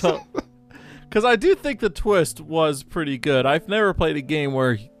 because I do think the twist was pretty good. I've never played a game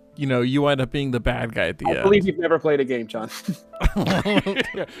where, you end up being the bad guy at the I end. believe you've never played a game, John. Yeah, I'm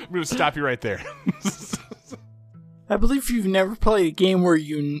going to stop you right there. I believe you've never played a game where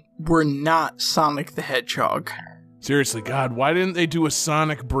you were not Sonic the Hedgehog. Seriously, God, why didn't they do a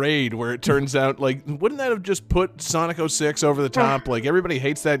Sonic Braid where it turns out, wouldn't that have just put Sonic 06 over the top? Like, everybody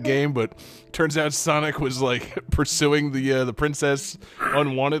hates that game, but turns out Sonic was, pursuing the princess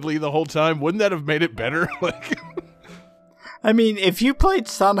unwantedly the whole time. Wouldn't that have made it better? I mean, if you played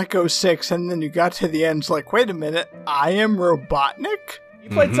Sonic 06 and then you got to the end, it's like, wait a minute, I am Robotnik? You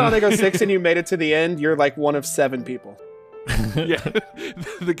played Sonic 06 and you made it to the end, you're like one of 7 people. Yeah,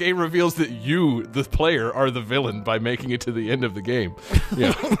 the game reveals that you, the player, are the villain by making it to the end of the game.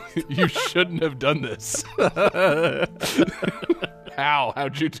 Yeah, you shouldn't have done this.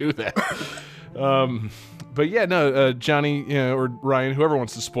 How'd you do that? But yeah, no, Johnny, or Ryan, whoever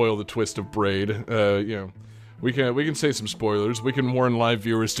wants to spoil the twist of Braid, we can say some spoilers. We can warn live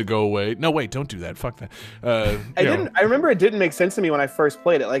viewers to go away. No, wait, don't do that. Fuck that. I remember it didn't make sense to me when I first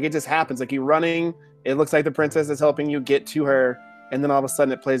played it. Like, it just happens. Like, you're running, it looks like the princess is helping you get to her, and then all of a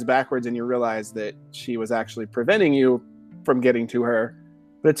sudden it plays backwards and you realize that she was actually preventing you from getting to her.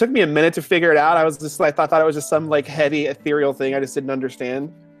 But it took me a minute to figure it out. I was just like, I thought it was just some heady ethereal thing I just didn't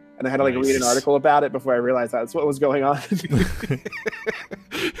understand. And I had to read an Nice. article about it before I realized that's what was going on. Finish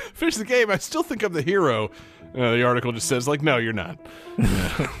the game. I still think I'm the hero. The article just says, no, you're not.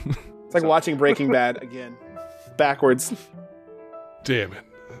 It's like watching Breaking Bad again, backwards. Damn it.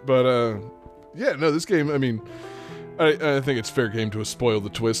 But, yeah, no, this game, I mean, I think it's fair game to spoil the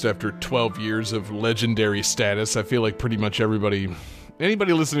twist after 12 years of legendary status. I feel like pretty much anybody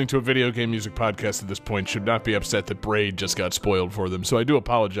listening to a video game music podcast at this point should not be upset that Braid just got spoiled for them. So I do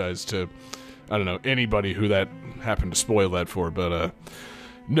apologize to, anybody who that happened to spoil that for. But,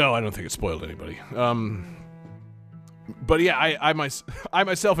 no, I don't think it spoiled anybody. But yeah, I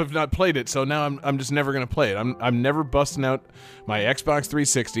myself have not played it, so now I'm just never gonna play it. I'm never busting out my Xbox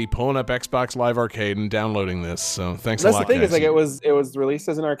 360, pulling up Xbox Live Arcade, and downloading this. So thanks a That's lot, the thing guys. is, it was released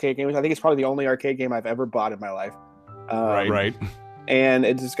as an arcade game, which I think it's probably the only arcade game I've ever bought in my life. Right. And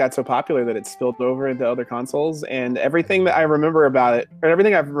it just got so popular that it spilled over into other consoles. And everything that I remember about it, or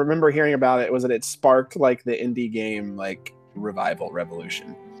everything I remember hearing about it, was that it sparked the indie game revival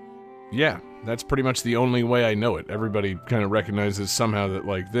revolution. Yeah, that's pretty much the only way I know it. Everybody kind of recognizes somehow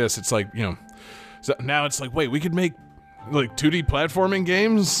that this, it's so now it's wait, we could make 2D platforming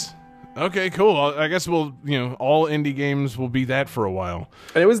games? Okay, cool. I guess we'll, all indie games will be that for a while.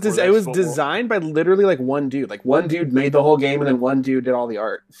 And it was Or it was that's designed by literally one dude. One dude made the whole game, and then one dude did all the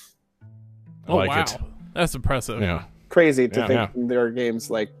art. I like wow. it. That's impressive. Yeah. Crazy to Yeah, think yeah. there are games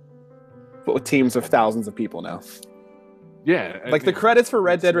with teams of thousands of people now. Yeah. The credits for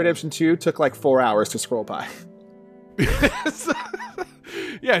Red Dead Redemption 2 took 4 hours to scroll by.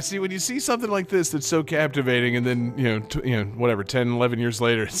 Yeah, see, when you see something like this that's so captivating, and then, whatever, 10, 11 years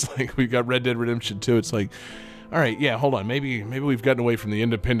later, it's like we got Red Dead Redemption 2, it's like, all right, yeah, hold on, maybe we've gotten away from the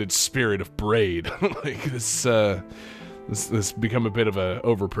independent spirit of Braid. Like, this become a bit of a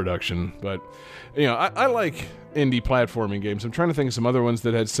overproduction, but, I like indie platforming games. I'm trying to think of some other ones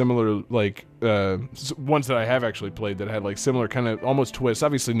that had similar, like, ones that I have actually played that had, like, similar kind of almost twists.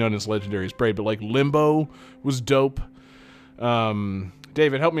 Obviously none as legendary as Braid, but, like, Limbo was dope.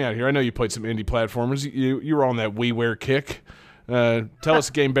 David, help me out here. I know you played some indie platformers. You were on that WiiWare kick. Tell us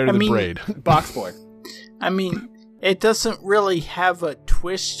a game better than Braid. Box Boy. I mean, it doesn't really have a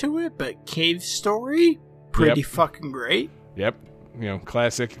twist to it, but Cave Story, pretty fucking great. Yep.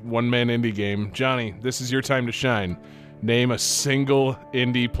 Classic one-man indie game. Johnny, this is your time to shine. Name a single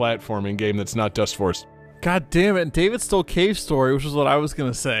indie platforming game that's not Dust Force. God damn it. David stole Cave Story, which is what I was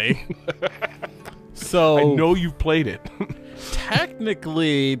going to say. So I know you've played it.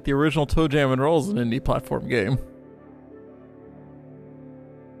 Technically, the original Toe Jam and Roll is an indie platform game.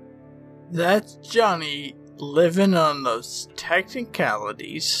 That's Johnny living on those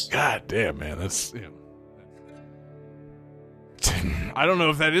technicalities. God damn, man. That's, I don't know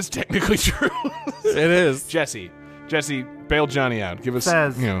if that is technically true. It is. Jesse, bail Johnny out. Give us,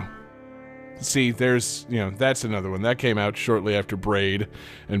 see, there's, that's another one. That came out shortly after Braid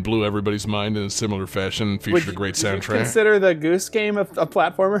and blew everybody's mind in a similar fashion. Featured a great soundtrack. Would you consider the Goose Game a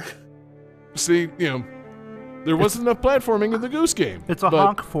platformer? See, there wasn't enough platforming in the Goose Game. It's a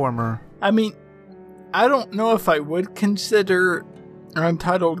honk-former. I mean, I don't know if I would consider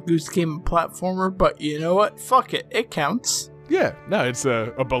Untitled Goose Game a platformer, but you know what? Fuck it. It counts. Yeah, no, it's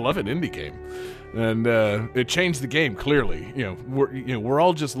a beloved indie game. And it changed the game, clearly. We're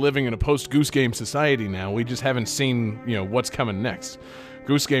all just living in a post-Goose Game society now. We just haven't seen, what's coming next.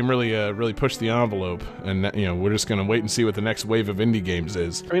 Goose Game really pushed the envelope, and we're just going to wait and see what the next wave of indie games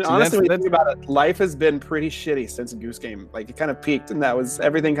is. I mean, honestly, when you think about it, life has been pretty shitty since Goose Game. Like, it kind of peaked, and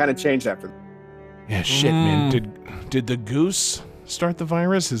everything kind of changed after. Yeah, shit, man. Did the goose start the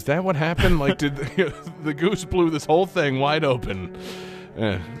virus? Is that what happened? Like, did the goose blew this whole thing wide open?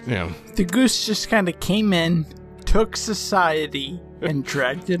 The goose just kind of came in, took society, and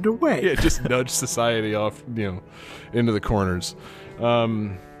dragged it away. Yeah, just nudged society off, into the corners. I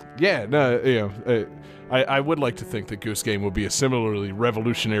would like to think that Goose Game will be a similarly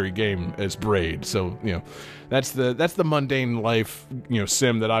revolutionary game as Braid. So, that's the mundane life,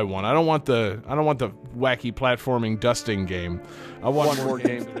 sim that I want. I don't want the wacky platforming dusting game. I want more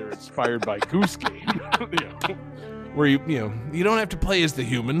games that are inspired by Goose Game. Where you don't have to play as the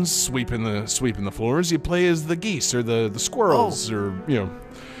humans sweeping the floors. You play as the geese or the squirrels or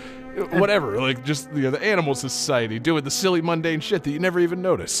whatever. Like just the animal society doing the silly mundane shit that you never even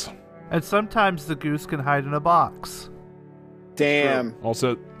notice. And sometimes the goose can hide in a box. Damn.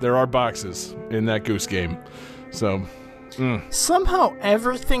 Also, there are boxes in that Goose Game. So, Somehow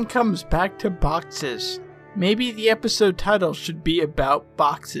everything comes back to boxes. Maybe the episode title should be about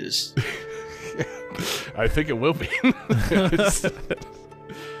boxes. I think it will be.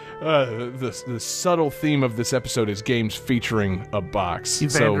 The subtle theme of this episode is games featuring a box.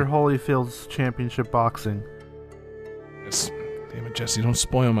 Evander Holyfield's championship boxing. Damn it, Jesse, don't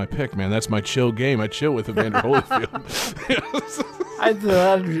spoil my pick, man. That's my chill game. I chill with Evander Holyfield. I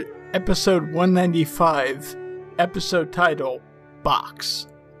thought episode 195, episode title, Box.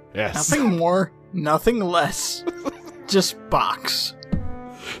 Yes. Nothing more, nothing less. Just box.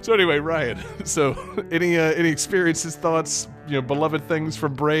 So anyway, Ryan, any experiences, thoughts, beloved things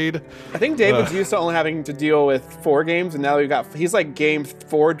from Braid? I think David's used to only having to deal with 4 games, and now he's like game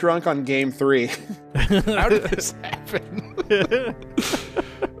 4 drunk on game 3. How did this happen?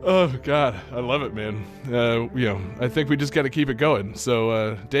 Oh God, I love it, man. I think we just got to keep it going.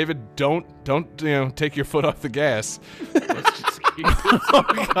 So, David, don't take your foot off the gas. Let's just keep Oh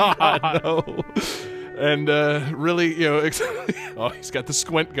God, no. And really, oh, he's got the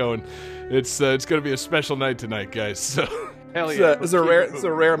squint going. It's going to be a special night tonight, guys. So, hell yeah, it's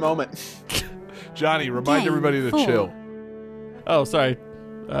a rare moment. Johnny, remind everybody to chill. Oh, sorry.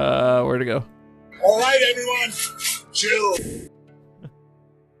 Where to go? All right, everyone, chill.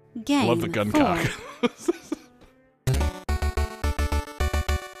 Game Love the gun 4. cock.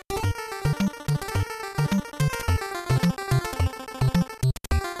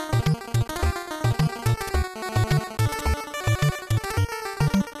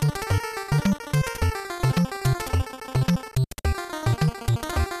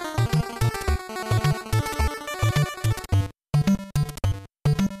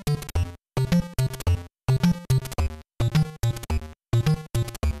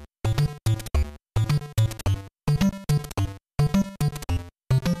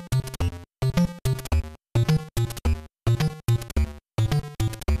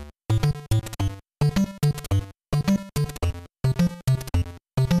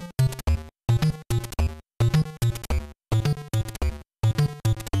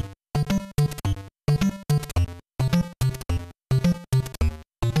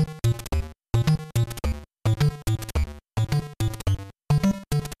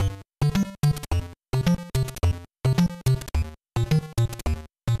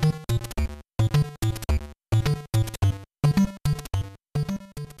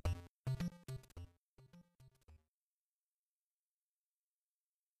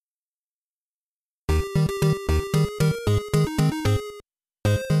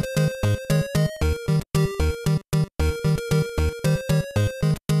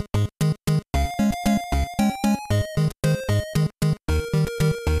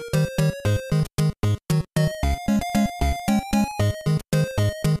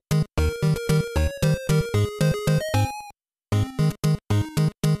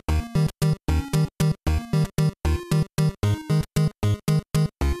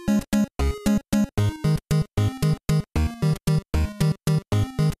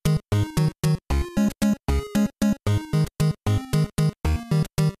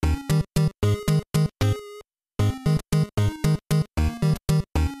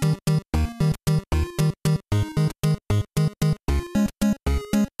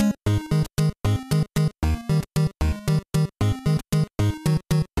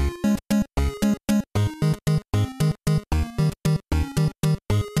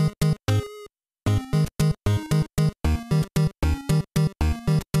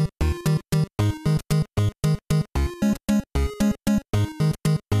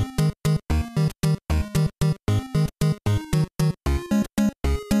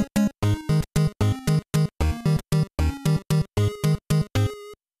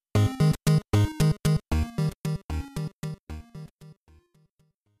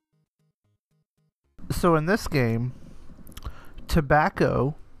 So in this game,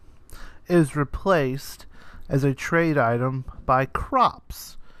 tobacco is replaced as a trade item by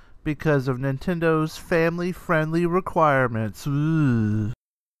crops because of Nintendo's family-friendly requirements. Ooh.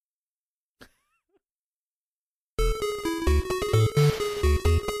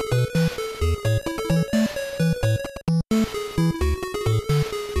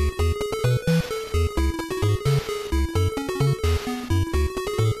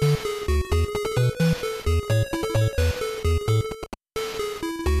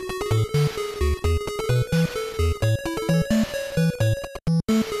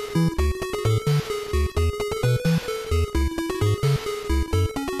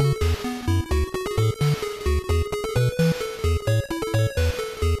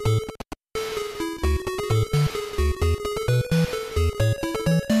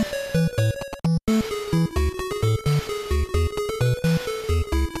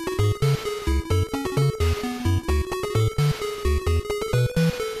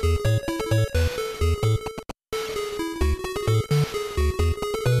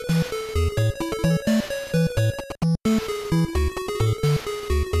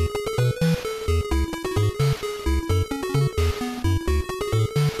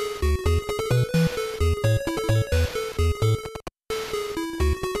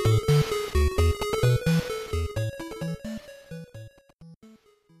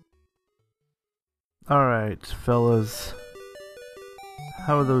 Alright, fellas.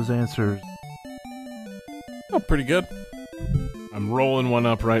 How are those answers? Oh, pretty good. I'm rolling one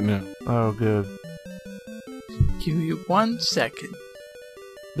up right now. Oh, good. Give me 1 second.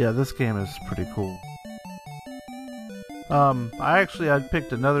 Yeah, this game is pretty cool. I'd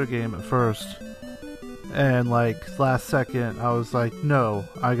picked another game at first, and last second I was like, no,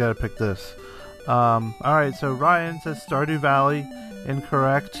 I gotta pick this. Alright, so Ryan says Stardew Valley,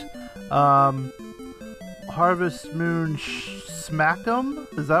 incorrect. Harvest Moon Smack'em?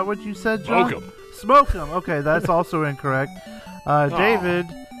 Is that what you said, John? Smoke'em. Smoke'em. Okay, that's also incorrect. David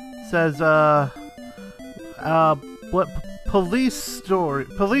says, what? Police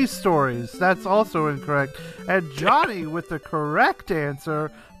stories. That's also incorrect. And Johnny with the correct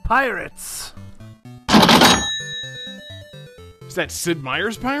answer, pirates. Is that Sid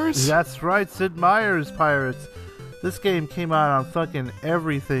Meier's Pirates? That's right, Sid Meier's Pirates. This game came out on fucking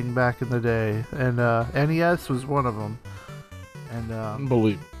everything back in the day, and NES was one of them. And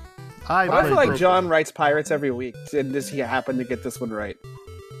Unbelievable. I feel like John writes pirates every week, and does he happen to get this one right?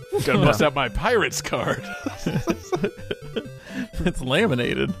 Gotta bust out my Pirates card. It's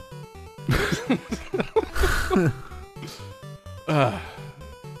laminated.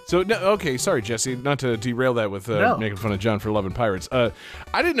 Okay, sorry, Jesse, not to derail that with making fun of John for loving pirates. I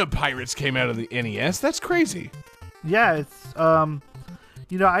didn't know Pirates came out of the NES. That's crazy. Yeah, it's I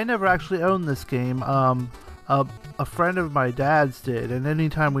never actually owned this game. A friend of my dad's did, and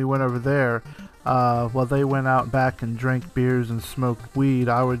anytime we went over there, while they went out back and drank beers and smoked weed,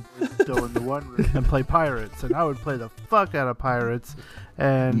 I would go in the one room and play Pirates, and I would play the fuck out of Pirates.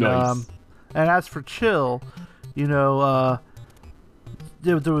 And nice. And as for chill, there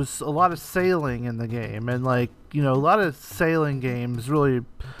was a lot of sailing in the game, and a lot of sailing games really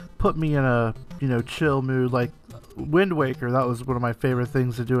put me in a chill mood. Like Wind Waker, that was one of my favorite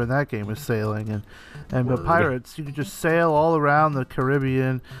things to do in that game, was sailing. But Pirates, you could just sail all around the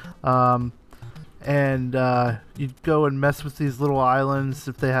Caribbean, and you'd go and mess with these little islands.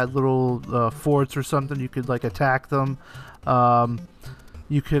 If they had little forts or something, you could attack them.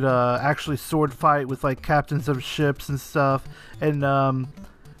 You could actually sword fight with captains of ships and stuff. And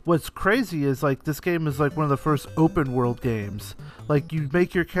what's crazy is this game is one of the first open world games. You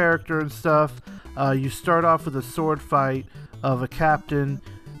make your character and stuff. You start off with a sword fight of a captain,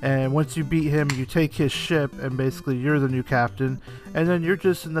 and once you beat him, you take his ship, and basically you're the new captain. And then you're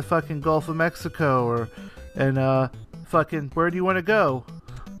just in the fucking Gulf of Mexico, fucking where do you want to go?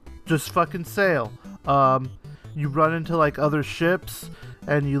 Just fucking sail. You run into other ships,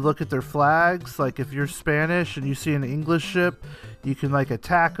 and you look at their flags. If you're Spanish and you see an English ship, you can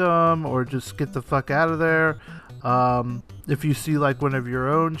attack them or just get the fuck out of there. If you see one of your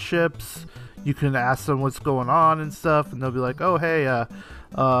own ships, you can ask them what's going on and stuff, and they'll be like, oh hey,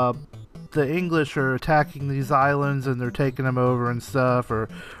 the English are attacking these islands and they're taking them over and stuff, or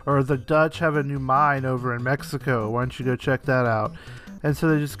the Dutch have a new mine over in Mexico, why don't you go check that out? And so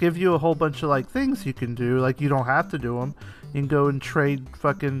they just give you a whole bunch of things you can do. You don't have to do them. You can go and trade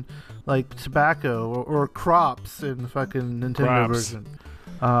fucking tobacco or crops in the fucking Nintendo version.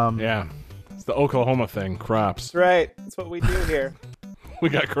 Yeah, it's the Oklahoma thing, crops. That's right. That's what we do here. We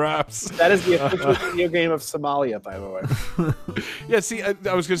got crops. That is the official video game of Somalia, by the way. Yeah, see, I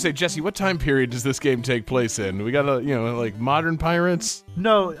was going to say, Jesse, what time period does this game take place in? We got like modern pirates?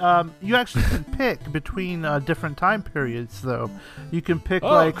 No, you actually can pick between different time periods, though. You can pick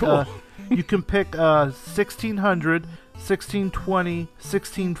cool. you can pick 1600, 1620,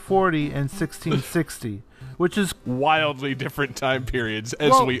 1640, and 1660, which is Wildly different time periods,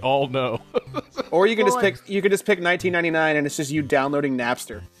 as Well- we all know. Or you can Well, just pick 1999 and it's just you downloading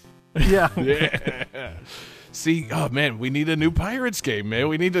Napster. yeah. Yeah. See, oh man, we need a new Pirates game, man.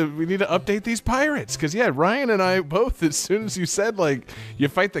 We need to update these pirates, because yeah, Ryan and I both, as soon as you said like you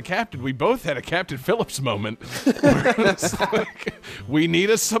fight the captain, we both had a Captain Phillips moment. Where it's like, we need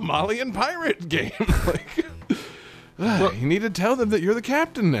a Somalian pirate game. Like, you need to tell them that you're the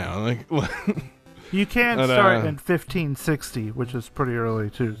captain now. Like, You can But, start in 1560, which is pretty early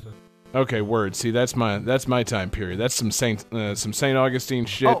too. So. okay, word. See, that's my time period. That's some Saint Augustine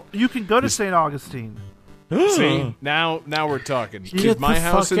shit. Oh, you can go to St. Augustine. See, now we're talking. Get Is my the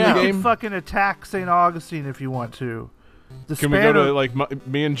house fuck in out. the You game? can fucking attack St. Augustine if you want to. The Can we go span to of- like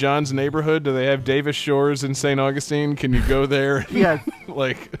me and John's neighborhood? Do they have Davis Shores in St. Augustine? Can you go there? Yeah.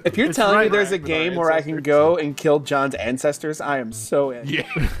 Like, If you're It's telling me right there's a with our game where I can ancestors. go and kill John's ancestors, I am so in. yeah.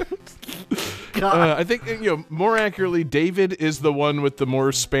 God. I think more accurately, David is the one with the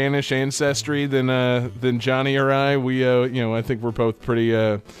more Spanish ancestry than Johnny or I. We I think we're both pretty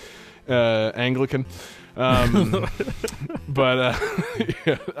Anglican. But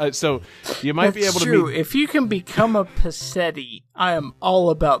yeah, so you might be able That's to true. meet. If you can become a Passetti, I am all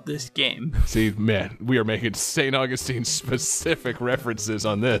about this game. See, man, we are making St. Augustine specific references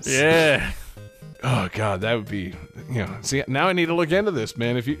on this. Yeah. Oh God, that would be See, now I need to look into this,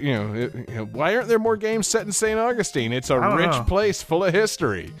 man. If why aren't there more games set in St. Augustine? It's a don't rich know. place full of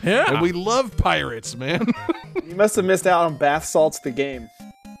history. Yeah. and we love pirates, man. You must have missed out on Bath Salts the game.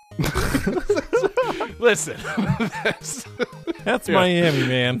 Listen, That's Miami,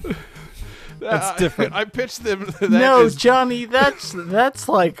 man. That's different. I pitched them. No, Johnny, that's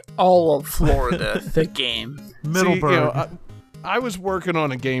like all of Florida, the game. Middleburg. I was working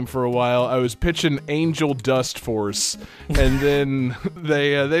on a game for a while. I was pitching Angel Dust Force, and then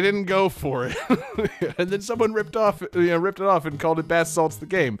they didn't go for it. And then someone ripped it off and called it Bath Salts the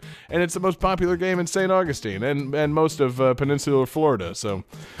game. And it's the most popular game in St. Augustine and most of peninsular Florida. So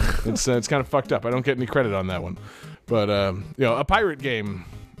it's kind of fucked up. I don't get any credit on that one. But a pirate game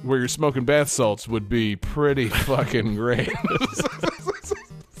where you're smoking bath salts would be pretty fucking great.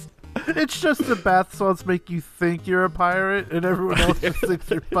 It's just the bath salts make you think you're a pirate, and everyone else just thinks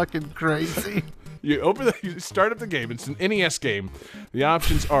you're fucking crazy. You start up the game. It's an NES game. The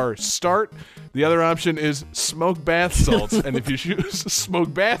options are start. The other option is smoke bath salts. And if you choose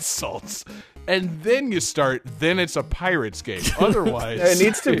smoke bath salts and then you start, then it's a pirates game. Otherwise, It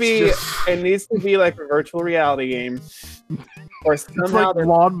needs to be like a virtual reality game. Or It's somehow like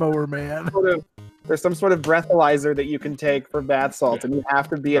Lawnmower Man. there's some sort of breathalyzer that you can take for bath salts, and you have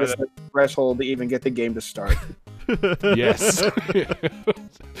to be at a certain threshold to even get the game to start. yes.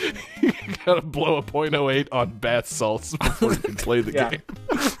 You gotta blow a .08 on bath salts before you can play the Yeah. game.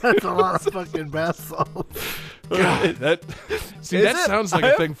 That's a lot of fucking bath salts. God, that sounds like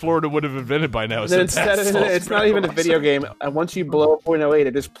a thing Florida would have invented by now. Then is bath instead, salts it's not even a breathalyzer. video game. And once you blow a .08,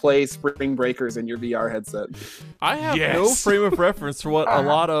 it just plays Spring Breakers in your VR headset. I have Yes. no frame of reference for what a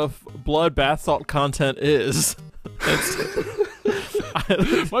lot of blood bath salt content is.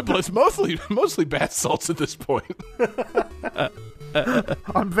 My blood's mostly bath salts at this point.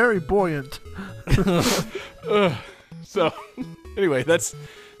 I'm very buoyant. So, anyway, that's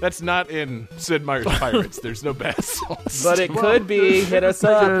not in Sid Meier's Pirates. There's no bath salts. But it could be. Hit us It's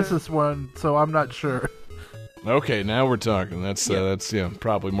a up. Genesis one, so I'm not sure. Okay, now we're talking. That's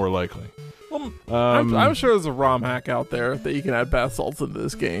probably more likely. Well, I'm sure there's a ROM hack out there that you can add bath salts into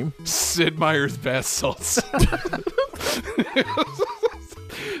this game. Sid Meier's bath salts.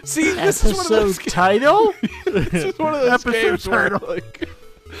 See, this is one of those Episode title? This is one of those Episode games where, title. like,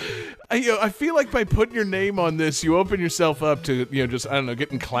 I feel like by putting your name on this, you open yourself up to, just, I don't know,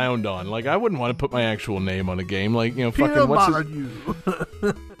 getting clowned on. Like, I wouldn't want to put my actual name on a game. Like, fucking, Peanut what's butter his,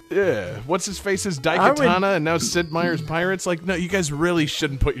 you. yeah, what's his face's I Daikatana, and now Sid Meier's Pirates? Like, no, you guys really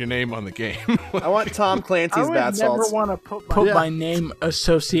shouldn't put your name on the game. I want Tom I Clancy's would bath never salts. want to put my name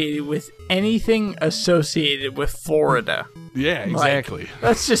associated with anything associated with Florida. Yeah, exactly.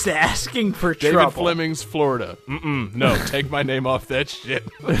 That's just asking for David trouble. Fleming's Florida. No, take my name off that shit.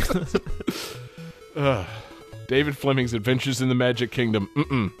 David Fleming's Adventures in the Magic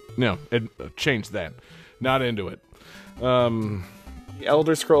Kingdom. No, change that. Not into it.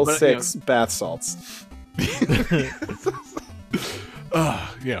 Elder Scrolls But, 6 bath salts.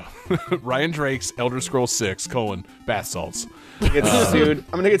 Ryan Drake's Elder Scrolls 6, bath salts. Get sued.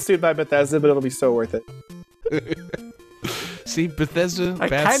 I'm gonna get sued by Bethesda, but it'll be so worth it. See, Bethesda, I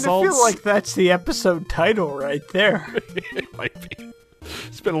bath kind of salts. feel like that's the episode title right there. It might be.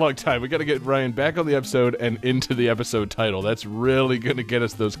 It's been a long time. We got to get Ryan back on the episode and into the episode title. That's really going to get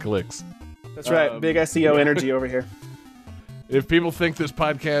us those clicks. That's right. Big SEO energy over here. If people think this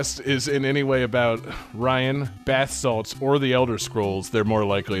podcast is in any way about Ryan, bath salts, or the Elder Scrolls, they're more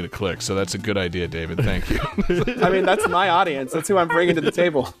likely to click. So that's a good idea, David. Thank you. I mean, that's my audience. That's who I'm bringing to the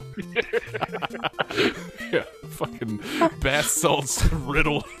table. Yeah, fucking bath salts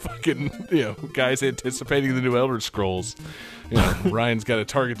riddle, fucking, guys anticipating the new Elder Scrolls. Ryan's got a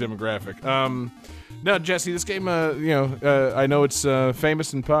target demographic. No, Jesse, this game, I know it's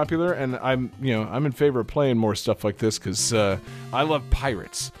famous and popular, and I'm in favor of playing more stuff like this because I love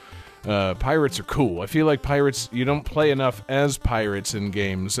pirates. Pirates are cool. I feel like pirates, you don't play enough as pirates in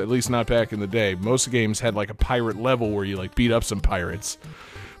games, at least not back in the day. Most games had like a pirate level where you like beat up some pirates,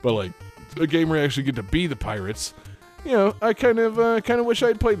 but like a game where you actually get to be the pirates. I kind of wish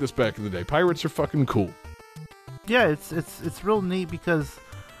I'd played this back in the day. Pirates are fucking cool. Yeah, it's real neat because,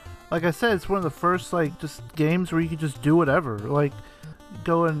 like I said, it's one of the first like just games where you can just do whatever, like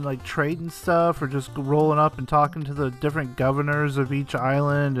go and like trading stuff or just rolling up and talking to the different governors of each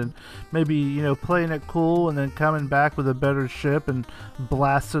island and maybe playing it cool and then coming back with a better ship and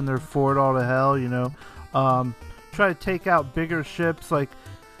blasting their fort all to hell. Try to take out bigger ships. Like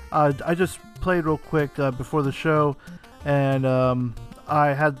I just played real quick before the show, and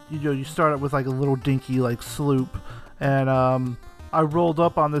I had you start out with like a little dinky like sloop, and I rolled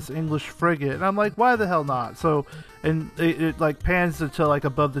up on this English frigate, and I'm like, why the hell not? So, and it like pans to like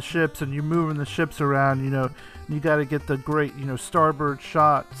above the ships, and you're moving the ships around, you got to get the great, starboard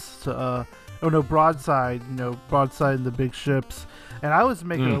shots, broadside, broadside in the big ships. And I was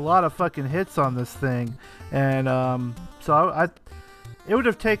making a lot of fucking hits on this thing, and so it would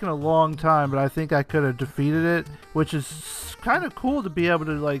have taken a long time, but I think I could have defeated it, which is kind of cool to be able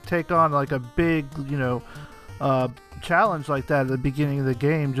to like take on like a big, challenge like that at the beginning of the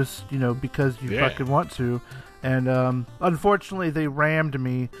game, just because you fucking want to. And unfortunately, they rammed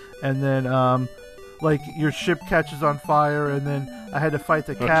me, and then like your ship catches on fire, and then I had to fight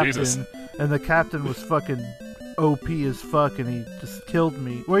the captain, Jesus. And the captain was fucking OP as fuck, and he just killed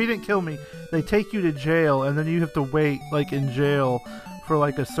me. Well, he didn't kill me. They take you to jail, and then you have to wait like in jail for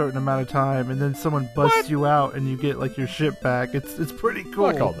like a certain amount of time, and then someone busts you out, and you get like your ship back. It's pretty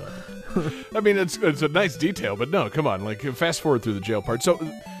cool. Fuck all that. I mean, it's a nice detail, but no, come on, like fast forward through the jail part. So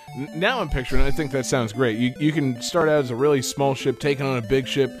now I'm picturing, I think that sounds great. You can start out as a really small ship taking on a big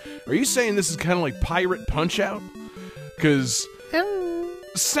ship. Are you saying this is kind of like Pirate Punch-Out? Because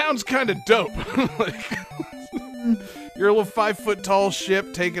sounds kind of dope. Like, you're a little 5-foot-tall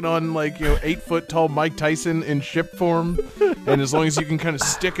ship taking on like 8-foot-tall Mike Tyson in ship form, and as long as you can kind of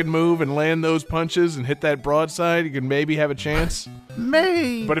stick and move and land those punches and hit that broadside, you can maybe have a chance.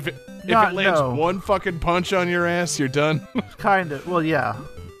 Maybe. But if it lands one fucking punch on your ass, you're done. Kind of. Well, yeah.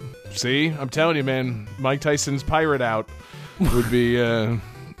 See, I'm telling you, man, Mike Tyson's Pirate Out would be, that's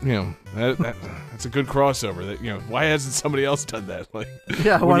a good crossover. That why hasn't somebody else done that? Like,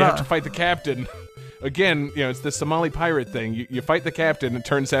 yeah, when why you not? have to fight the captain. Again, it's the Somali pirate thing. You fight the captain, and it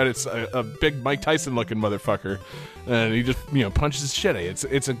turns out it's a big Mike Tyson-looking motherfucker, and he just punches shit at you.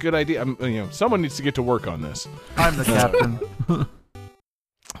 It's a good idea. Someone needs to get to work on this. I'm the captain.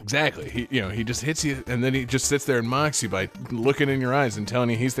 Exactly. He just hits you, and then he just sits there and mocks you by looking in your eyes and telling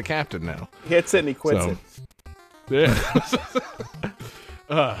you he's the captain now. He hits it and he quits it. Yeah.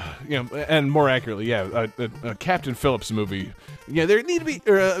 And more accurately, a Captain Phillips movie. Yeah, there need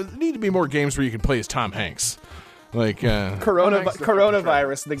to be more games where you can play as Tom Hanks, like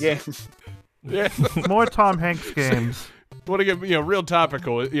Coronavirus, the game. Yeah, More Tom Hanks games. Want to get real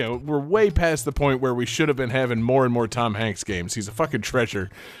topical? We're way past the point where we should have been having more and more Tom Hanks games. He's a fucking treasure,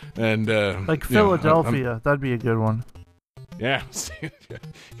 and like Philadelphia, that'd be a good one. Yeah, you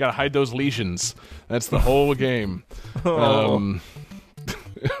gotta hide those lesions. That's the whole game.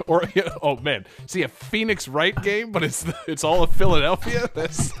 Or oh man, see a Phoenix Wright game, but it's all of Philadelphia.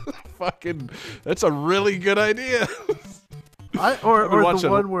 That's a really good idea. Or the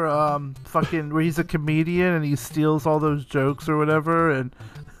one where he's a comedian and he steals all those jokes or whatever, and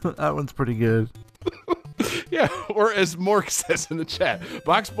that one's pretty good. Yeah, or as Mork says in the chat,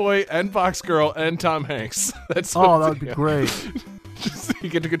 Box Boy and Box Girl and Tom Hanks. That would be great. You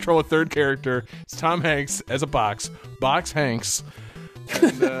get to control a third character. It's Tom Hanks as a Box Hanks.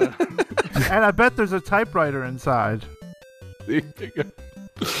 And, and I bet there's a typewriter inside.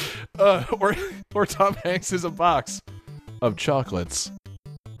 Or Tom Hanks is a box. of chocolates.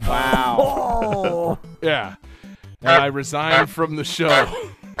 Wow. Oh, Yeah. And I resigned from the show.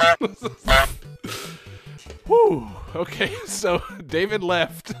 Whew. Okay, so David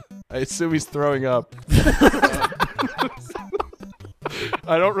left. I assume he's throwing up.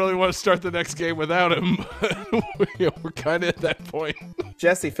 I don't really want to start the next game without him. We're kind of at that point.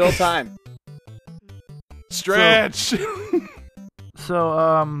 Jesse, fill time. Stretch.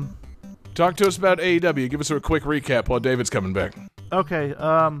 so Talk to us about AEW. Give us a quick recap while David's coming back. okay.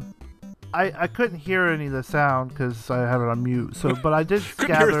 I couldn't hear any of the sound because I have it on mute. So, but I did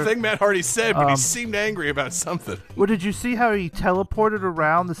Couldn't hear a gather. thing Matt Hardy said, but he seemed angry about something. Well, did you see how he teleported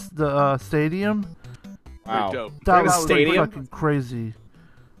around the stadium? Wow. dope. They're in a That was stadium? like fucking crazy.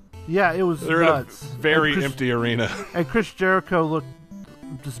 Yeah, it was They're nuts. in a very And Chris- empty arena. And Chris Jericho looked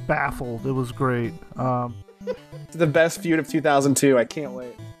just baffled. It was great. It's the best feud of 2002. I can't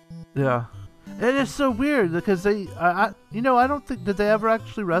wait. Yeah. It is so weird because they, I don't think, did they ever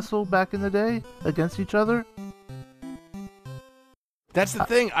actually wrestle back in the day against each other? That's the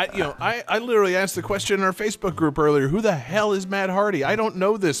thing. I literally asked the question in our Facebook group earlier. Who the hell is Matt Hardy? I don't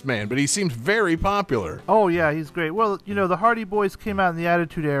know this man, but he seems very popular. Oh yeah, he's great. Well, the Hardy Boys came out in the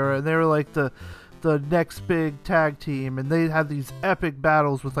Attitude Era, and they were like the next big tag team, and they had these epic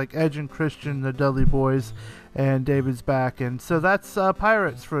battles with like Edge and Christian, the Dudley Boys, and David's back, and so that's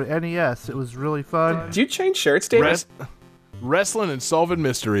Pirates for NES. It was really fun. Do you change shirts, David? Wrestling and solving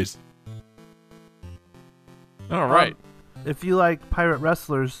mysteries. All right. If you like pirate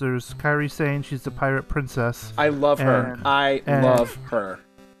wrestlers, there's Kairi Sane. She's the pirate princess, I love her. And- I and- love her.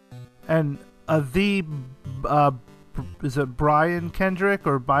 and is it Brian Kendrick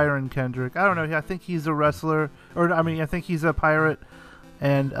or Byron Kendrick? I don't know. I think he's a wrestler, I think he's a pirate,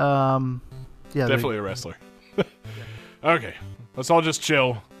 and yeah, Definitely a wrestler. Okay, let's all just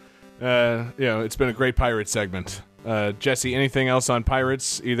chill. It's been a great pirate segment. Jesse, anything else on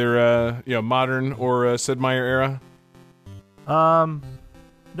pirates, either modern or Sid Meier era?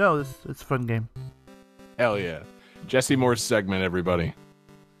 No, it's a fun game. Hell yeah, Jesse Moore's segment, everybody.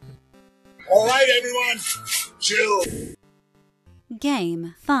 All right, everyone, chill.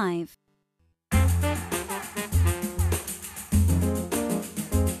 Game 5.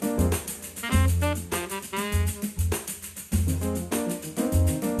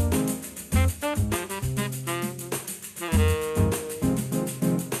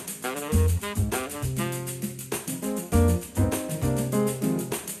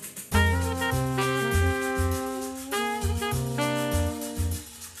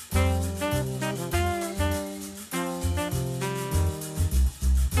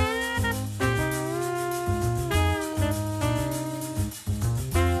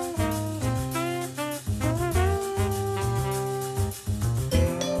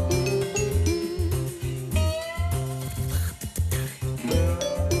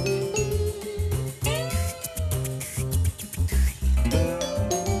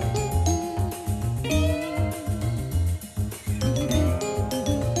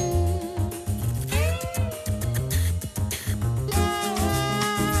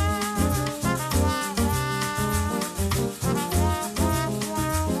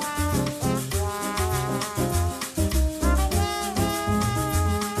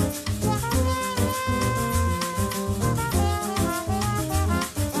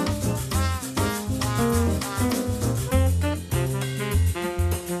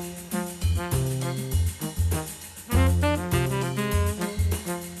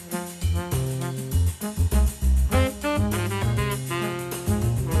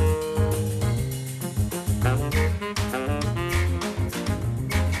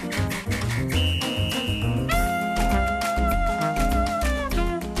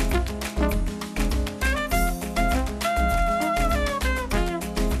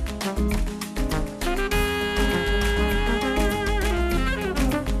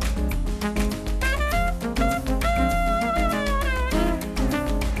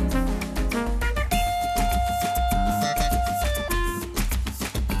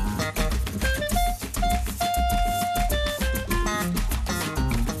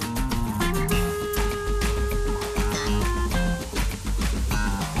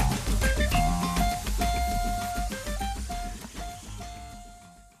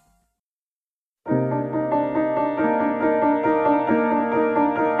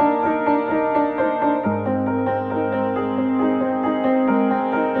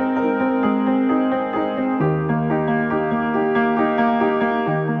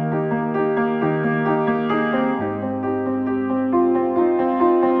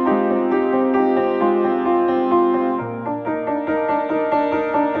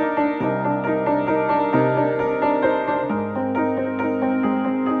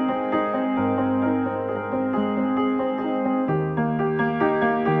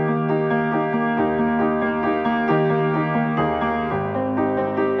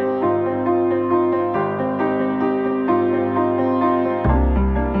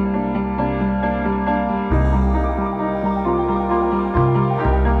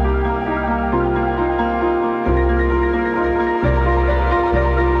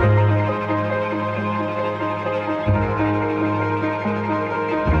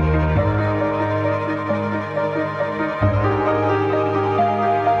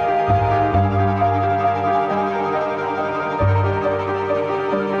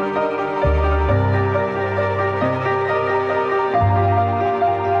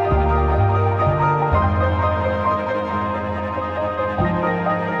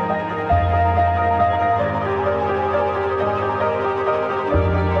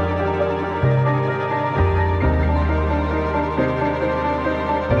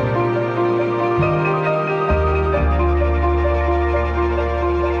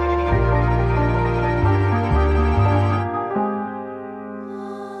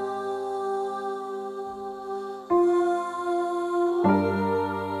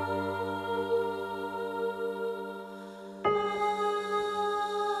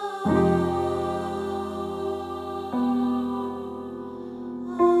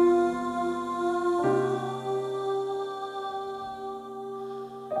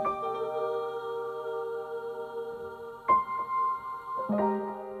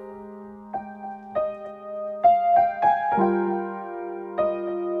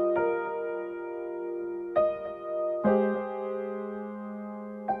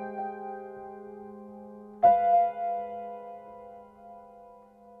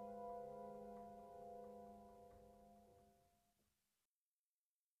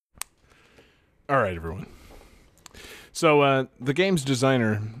 All right, everyone. So the game's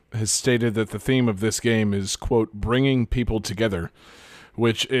designer has stated that the theme of this game is, quote, bringing people together,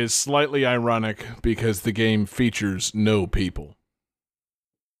 which is slightly ironic because the game features no people.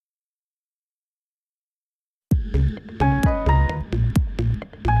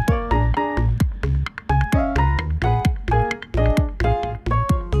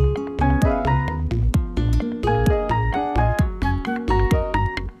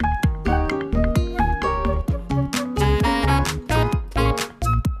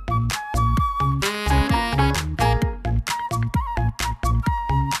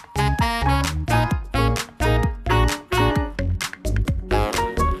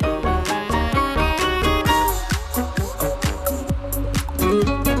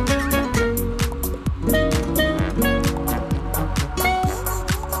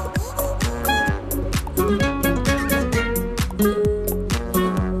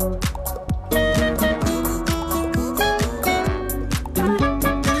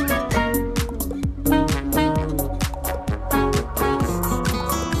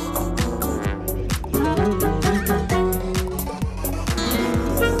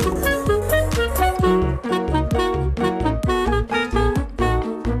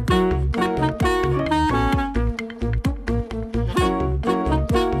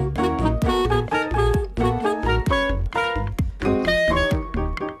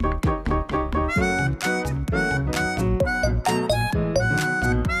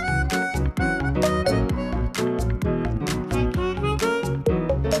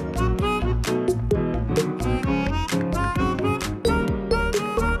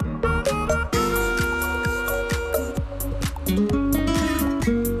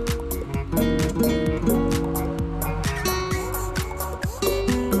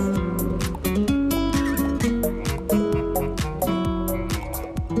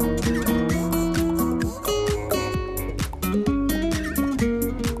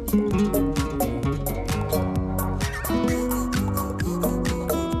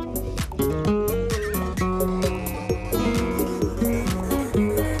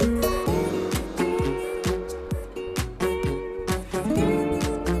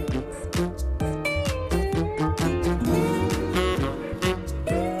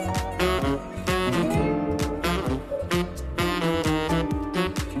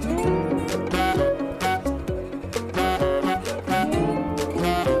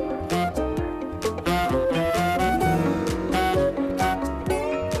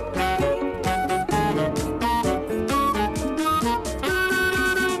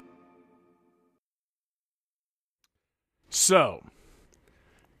 So,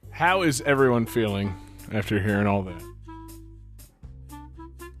 how is everyone feeling after hearing all that?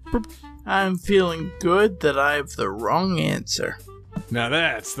 I'm feeling good that I have the wrong answer. Now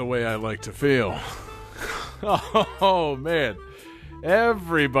that's the way I like to feel. Oh, man.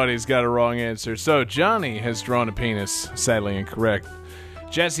 Everybody's got a wrong answer. So, Johnny has drawn a penis. Sadly incorrect.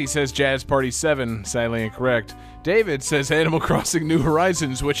 Jesse says Jazz Party 7. Sadly incorrect. David says Animal Crossing New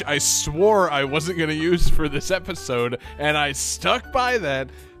Horizons, which I swore I wasn't going to use for this episode, and I stuck by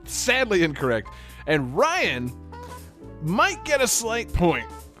that. Sadly incorrect. And Ryan might get a slight point,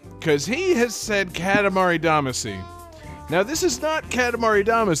 because he has said Katamari Damacy. Now, this is not Katamari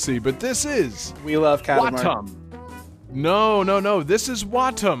Damacy, but this is... We love Katamari. Watam. No. This is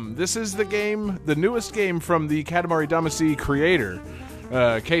Watam. This is the game, the newest game from the Katamari Damacy creator,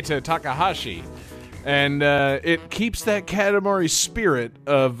 Keita Takahashi. And it keeps that Katamari spirit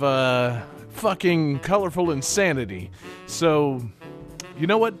of fucking colorful insanity. So, you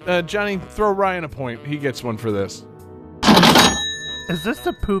know what, Johnny? Throw Ryan a point. He gets one for this. Is this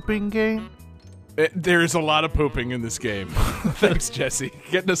the pooping game? There's a lot of pooping in this game. Thanks, Jesse.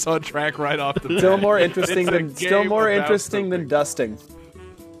 Getting us on track right off the bat. Still more interesting than dusting.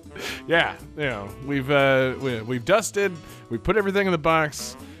 Yeah, you know, we've dusted. We put everything in the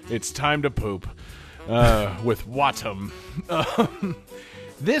box. It's time to poop. With Watam.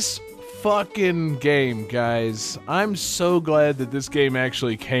 This fucking game, guys. I'm so glad that this game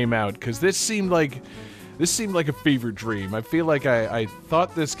actually came out, because this seemed like a fever dream. I feel like I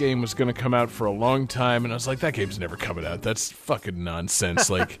thought this game was going to come out for a long time, and I was like, that game's never coming out. That's fucking nonsense.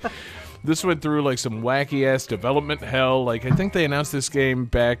 Like, this went through like some wacky ass development hell. Like, I think they announced this game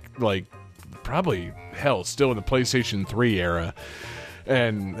back, like, probably hell, still in the PlayStation 3 era.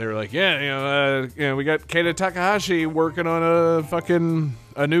 And they were like, yeah, we got Keita Takahashi working on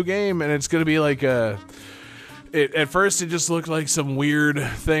a new game, and it's gonna be like at first it just looked like some weird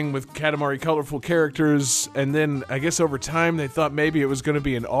thing with Katamari colorful characters, and then I guess over time they thought maybe it was gonna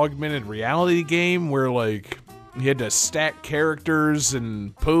be an augmented reality game where like you had to stack characters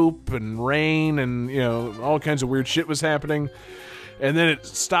and poop and rain and, you know, all kinds of weird shit was happening. And then it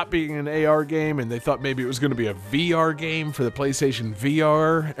stopped being an AR game, and they thought maybe it was going to be a VR game for the PlayStation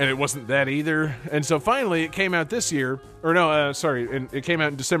VR, and it wasn't that either. And so finally it came out this year, or no, sorry, it came out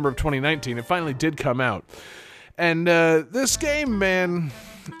in December of 2019. It finally did come out. And this game, man,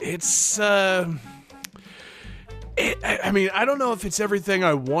 it's... I mean, I don't know if it's everything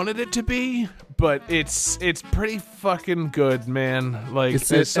I wanted it to be, but it's pretty fucking good, man. Like,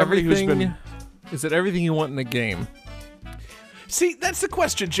 Is as somebody who's everything? been... Is it everything you want in a game? See, that's the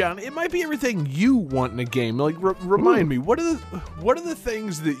question, John. It might be everything you want in a game. Like, remind me, what are the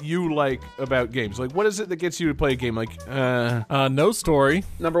things that you like about games? Like, what is it that gets you to play a game? Like, No story.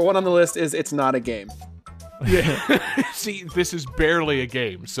 Number 1 on the list is it's not a game. see, this is barely a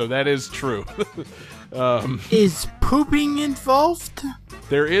game, so that is true. Is pooping involved?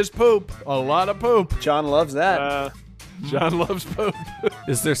 There is poop, a lot of poop. John loves that. John loves poop.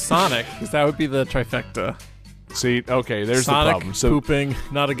 Is there Sonic? Because that would be the trifecta. See, okay, there's Sonic, the problem. So pooping,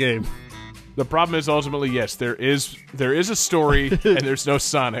 not a game. the problem is ultimately, yes, there is a story and there's no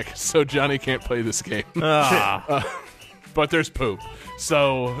Sonic, so Johnny can't play this game. But there's poop,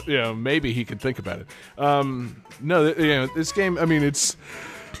 so you know maybe he could think about it. No, you know this game. I mean, it's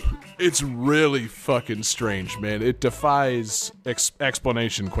really fucking strange, man. It defies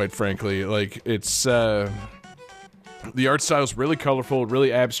explanation, quite frankly. Like it's the art style's really colorful,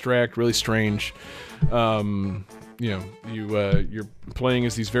 really abstract, really strange. You know, you're playing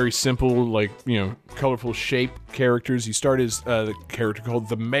as these very simple, like, you know, colorful shape characters. You start as the character called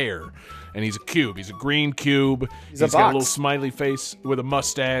the Mayor, and he's a cube. He's a green cube. He's got a little smiley face with a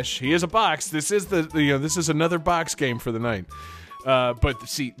mustache. He is a box. This is this is another box game for the night. But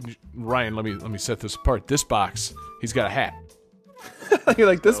see, Ryan, let me set this apart. This box, he's got a hat. You're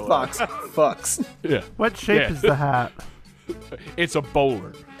like, this box fucks. Yeah. What shape is the hat? It's a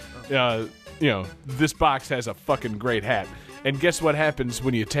bowler. You know, this box has a fucking great hat. And guess what happens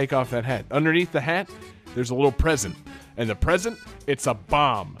when you take off that hat? Underneath the hat, there's a little present. And the present, it's a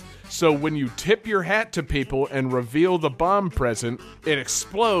bomb. So when you tip your hat to people and reveal the bomb present, it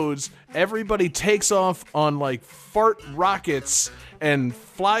explodes. Everybody takes off on, like, fart rockets and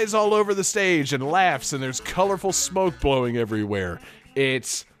flies all over the stage and laughs, and there's colorful smoke blowing everywhere.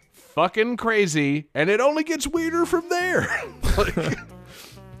 It's fucking crazy, and it only gets weirder from there. Like,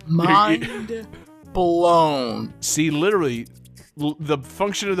 Mind blown. see, literally, the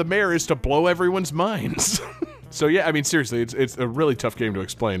function of the Mayor is to blow everyone's minds. So yeah, I mean, seriously, it's a really tough game to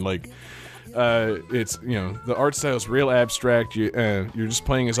explain. Like, it's, you know, the art style is real abstract. You're just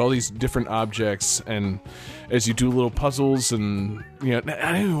playing as all these different objects, and as you do little puzzles, and, you know,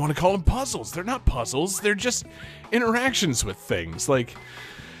 I don't even want to call them puzzles. They're not puzzles. They're just interactions with things. Like,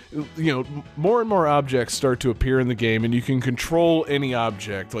 you know, more and more objects start to appear in the game, and you can control any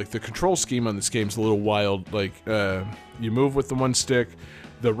object. Like, the control scheme on this game's a little wild. Like, you move with the one stick.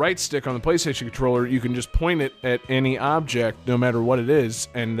 The right stick on the PlayStation controller, you can just point it at any object, no matter what it is,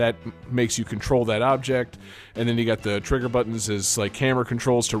 and that makes you control that object. And then you got the trigger buttons as, like, camera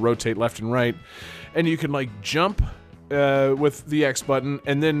controls to rotate left and right. And you can, like, jump with the X button,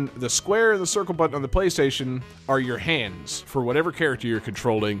 and then the square and the circle button on the PlayStation are your hands for whatever character you're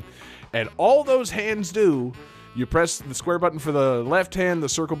controlling. And all those hands do, you press the square button for the left hand, the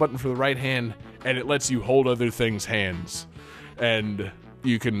circle button for the right hand, and it lets you hold other things' hands. And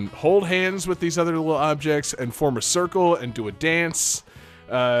you can hold hands with these other little objects and form a circle and do a dance.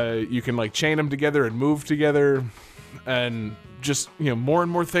 You can, like, chain them together and move together, and just, you know, more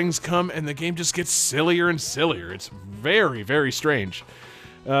and more things come, and the game just gets sillier and sillier. It's very, very strange.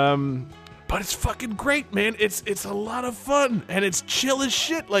 But it's fucking great, man. It's a lot of fun, and it's chill as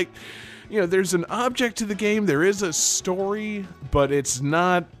shit. Like, you know, there's an object to the game, there is a story, but it's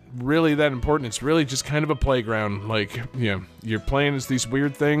not really that important. It's really just kind of a playground. Like, you know, you're playing as these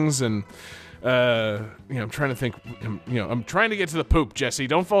weird things, and you know, I'm trying to think, you know, I'm trying to get to the poop, Jesse.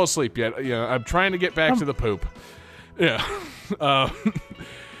 Don't fall asleep yet. You know, I'm trying to get back to the poop. Yeah.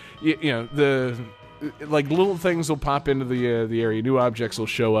 You know, the, like, little things will pop into the area. New objects will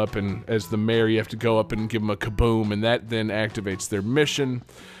show up, and as the Mayor, you have to go up and give them a kaboom, and that then activates their mission.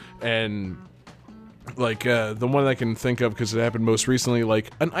 And, like, the one I can think of, because it happened most recently,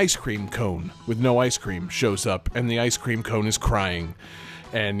 like, an ice cream cone with no ice cream shows up, and the ice cream cone is crying.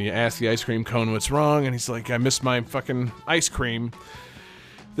 And you ask the ice cream cone what's wrong, and he's like, I missed my fucking ice cream.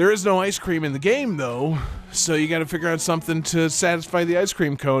 There is no ice cream in the game, though, so you gotta figure out something to satisfy the ice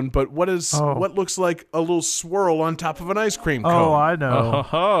cream cone. But what looks like a little swirl on top of an ice cream cone? Oh, I know.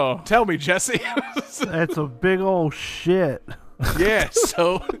 Oh, Tell me, Jesse. It's a big old shit. Yeah,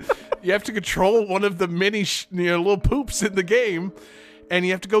 so You have to control one of the mini little poops in the game, and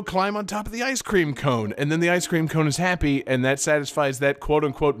you have to go climb on top of the ice cream cone, and then the ice cream cone is happy, and that satisfies that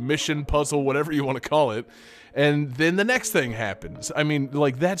quote-unquote mission, puzzle, whatever you want to call it, and then the next thing happens. I mean,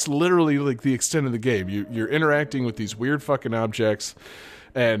 like, that's literally, like, the extent of the game. You're interacting with these weird fucking objects,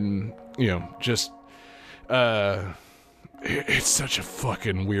 and, just, it's such a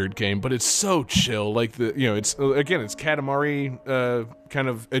fucking weird game, but it's so chill. Like, it's Katamari, kind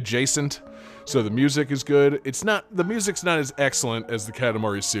of adjacent. So the music is good. The music's not as excellent as the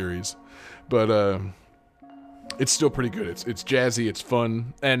Katamari series, but it's still pretty good. It's jazzy, it's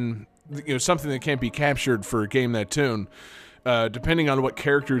fun, and something that can't be captured for a game that tune. Depending on what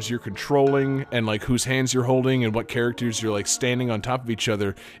characters you're controlling and like whose hands you're holding and what characters you're like standing on top of each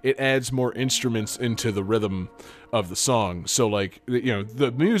other, it adds more instruments into the rhythm of the song. So like,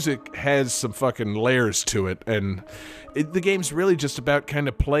 the music has some fucking layers to it, and the game's really just about kind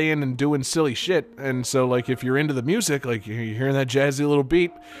of playing and doing silly shit. And so like, if you're into the music, like you're hearing that jazzy little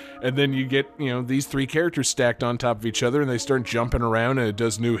beat, and then you get, these three characters stacked on top of each other and they start jumping around and it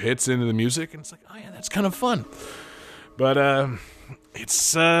does new hits into the music, and it's like, oh yeah, that's kind of fun. But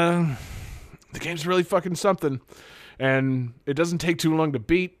it's the game's really fucking something, and it doesn't take too long to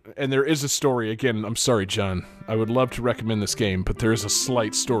beat, and there is a story. Again, I'm sorry, John. I would love to recommend this game, but there is a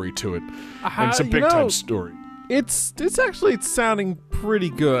slight story to it, and it's a big time story. It's actually sounding pretty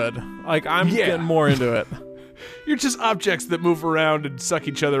good. Like, I'm getting more into it. You're just objects that move around and suck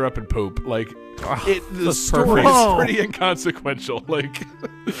each other up and poop. Like, the story perfect. is pretty inconsequential. Like.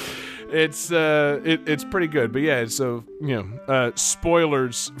 It's pretty good, but yeah. So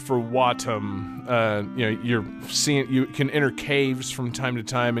spoilers for Watum. You can enter caves from time to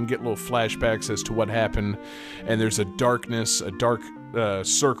time and get little flashbacks as to what happened, and there's a dark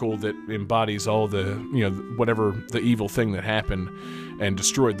circle that embodies all the whatever the evil thing that happened and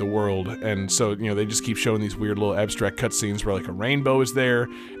destroyed the world. And so they just keep showing these weird little abstract cutscenes where like a rainbow is there,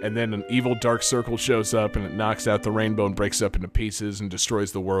 and then an evil dark circle shows up and it knocks out the rainbow and breaks up into pieces and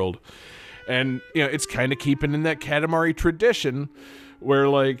destroys the world. And it's kind of keeping in that Katamari tradition where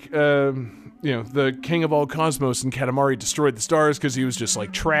like the king of all cosmos in Katamari destroyed the stars because he was just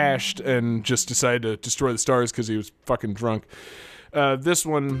like trashed and just decided to destroy the stars because he was fucking drunk. This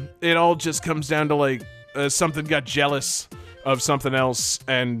one, it all just comes down to like something got jealous of something else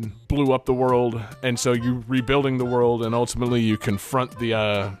and blew up the world, and so you rebuilding the world, and ultimately you confront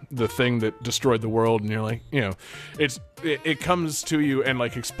the thing that destroyed the world, and you're like, it comes to you and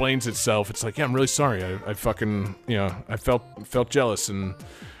like explains itself. It's like, yeah, I'm really sorry. I fucking I felt jealous and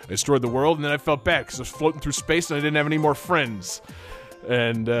I destroyed the world, and then I felt bad because I was floating through space and I didn't have any more friends.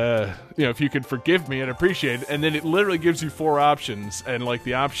 And if you could forgive me, I'd appreciate it. And then it literally gives you 4 options, and like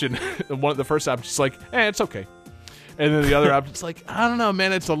the option, the first option is like, it's okay. And then the other option's like, I don't know,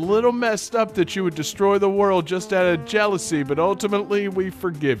 man, it's a little messed up that you would destroy the world just out of jealousy, but ultimately we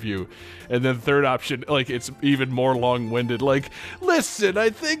forgive you. And then the third option, like, it's even more long-winded, like, listen, I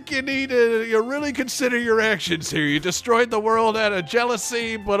think you need to really consider your actions here. You destroyed the world out of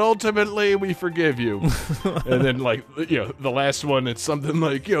jealousy, but ultimately we forgive you. And then, like, the last one, it's something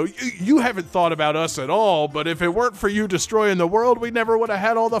like, you haven't thought about us at all, but if it weren't for you destroying the world, we never would have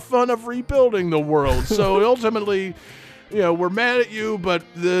had all the fun of rebuilding the world. So ultimately, we're mad at you, but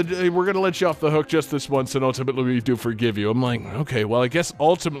we're going to let you off the hook just this once, and ultimately we do forgive you. I'm like, okay, well, I guess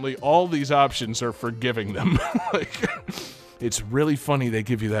ultimately all these options are forgiving them. Like, it's really funny they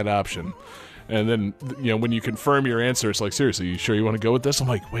give you that option. And then, when you confirm your answer, it's like, seriously, you sure you want to go with this? I'm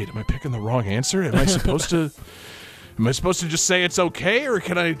like, wait, am I picking the wrong answer? Am I supposed to just say it's okay, or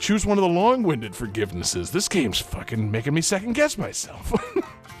can I choose one of the long-winded forgivenesses? This game's fucking making me second-guess myself.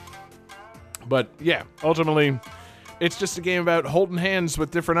 But, yeah, ultimately, it's just a game about holding hands with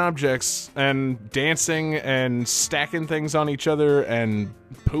different objects and dancing and stacking things on each other and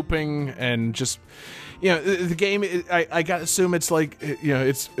pooping and just, the game, I gotta assume it's like,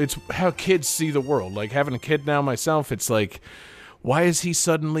 it's how kids see the world. Like, having a kid now myself, it's like, why is he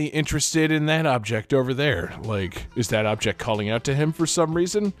suddenly interested in that object over there? Like, is that object calling out to him for some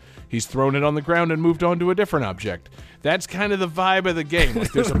reason? He's thrown it on the ground and moved on to a different object. That's kind of the vibe of the game.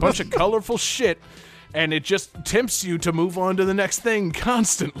 Like, there's a bunch of colorful shit, and it just tempts you to move on to the next thing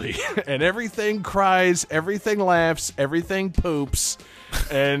constantly. And everything cries, everything laughs, everything poops,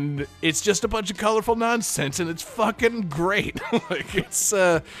 and it's just a bunch of colorful nonsense, and it's fucking great. Like, it's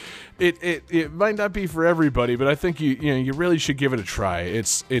it might not be for everybody, but I think you really should give it a try.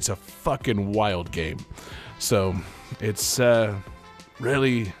 It's a fucking wild game. So it's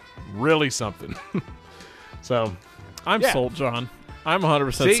really, really something. So I'm sold, John. I'm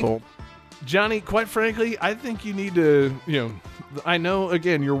 100% sold. Johnny, quite frankly, I think you need to, I know,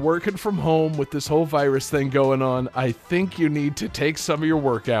 again, you're working from home with this whole virus thing going on. I think you need to take some of your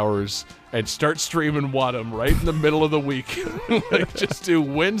work hours and start streaming Wadham right in the middle of the week. Like, just do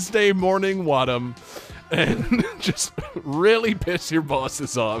Wednesday morning Wadham and just really piss your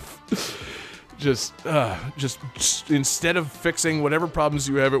bosses off. Just instead of fixing whatever problems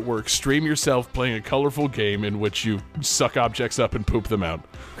you have at work, stream yourself playing a colorful game in which you suck objects up and poop them out.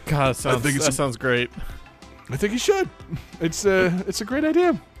 God, that sounds great. I think you should. It's a great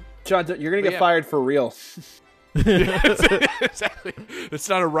idea. John, you're gonna get fired for real. Exactly. It's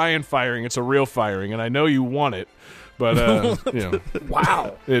not a Ryan firing; it's a real firing, and I know you want it, but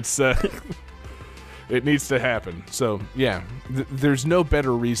Wow. it's it needs to happen. So yeah, there's no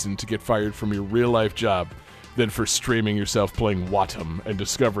better reason to get fired from your real life job than for streaming yourself playing Wadham and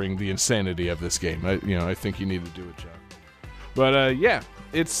discovering the insanity of this game. I think you need to do it, John. But yeah,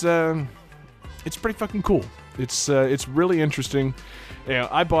 it's pretty fucking cool. It's really interesting.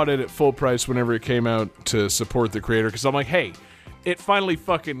 I bought it at full price whenever it came out to support the creator, because I'm like, hey, it finally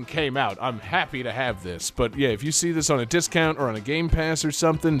fucking came out. I'm happy to have this. But yeah, if you see this on a discount or on a Game Pass or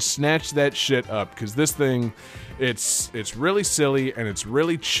something, snatch that shit up, because this thing, it's really silly and it's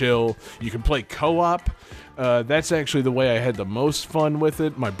really chill. You can play co-op. That's actually the way I had the most fun with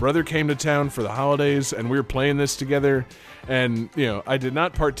it. My brother came to town for the holidays, and we were playing this together. And I did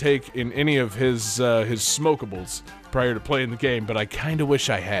not partake in any of his smokables prior to playing the game, but I kind of wish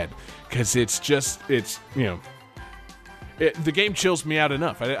I had, because the game chills me out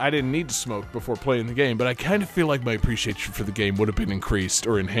enough. I didn't need to smoke before playing the game, but I kind of feel like my appreciation for the game would have been increased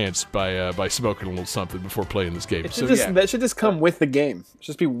or enhanced by smoking a little something before playing this game. That should just come with the game. It should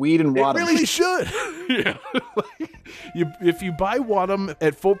just be weed and Wadham. It really should. Yeah. If you buy Wadham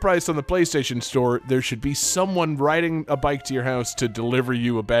at full price on the PlayStation Store, there should be someone riding a bike to your house to deliver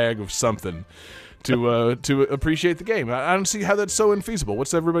you a bag of something to appreciate the game. I don't see how that's so infeasible.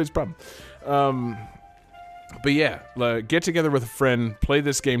 What's everybody's problem? But yeah, get together with a friend, play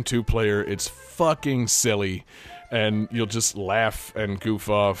this game 2-player. It's fucking silly, and you'll just laugh and goof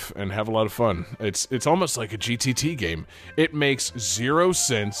off and have a lot of fun. It's almost like a GTT game. It makes zero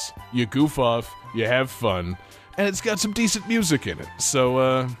sense. You goof off, you have fun, and it's got some decent music in it.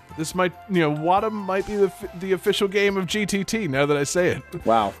 So this might, Wadham might be the official game of GTT. Now that I say it.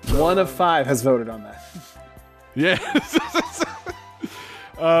 Wow, 1 of 5 has voted on that. Yeah.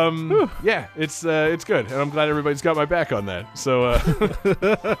 Yeah, it's good, and I'm glad everybody's got my back on that. So,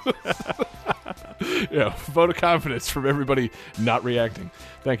 vote of confidence from everybody not reacting.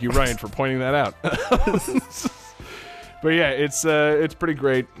 Thank you, Ryan, for pointing that out. But yeah, it's pretty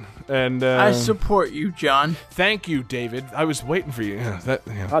great, and I support you, John. Thank you, David. I was waiting for you.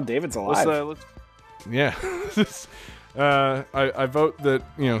 Oh, David's alive. Yeah. I vote that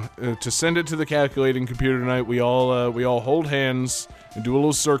to send it to the calculating computer tonight. We all hold hands and do a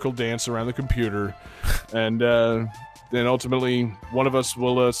little circle dance around the computer, and then ultimately one of us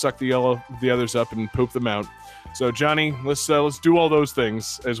will suck the others up and poop them out. So Johnny, let's do all those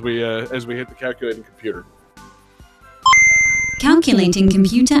things as we hit the calculating computer. Calculating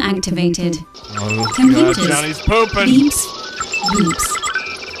computer activated. Oh, Computers. God, Johnny's pooping. Beeps.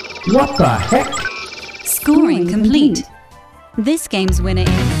 Boops. What the heck? Scoring complete. This game's winner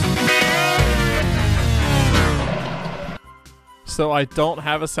is... So I don't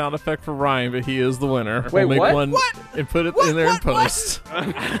have a sound effect for Ryan, but he is the winner. Wait, we'll make what? one and put it in there in post.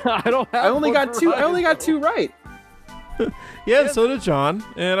 I don't have. I only got two right. Yeah, and so did John.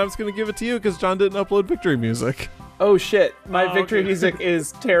 And I was going to give it to you because John didn't upload victory music. Oh shit, my victory music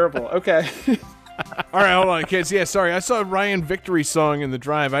is terrible. Okay. All right, hold on, kids. Yeah, sorry. I saw Ryan Victory song in the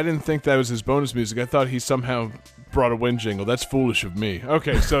drive. I didn't think that was his bonus music. I thought he somehow brought a win jingle. That's foolish of me.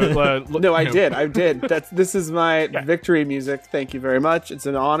 Okay, so no, I did. This is my victory music. Thank you very much. It's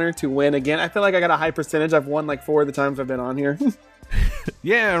an honor to win again. I feel like I got a high percentage. I've won like 4 of the times I've been on here.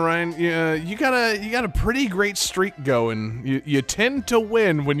 Yeah, Ryan. You got a pretty great streak going. You tend to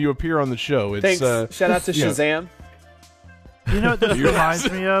win when you appear on the show. It's, Thanks. Shout out to Shazam. You know what this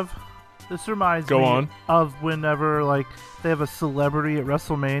reminds me of? This reminds me of whenever they have a celebrity at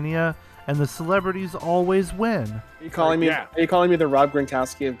WrestleMania and the celebrities always win. Are you calling me the Rob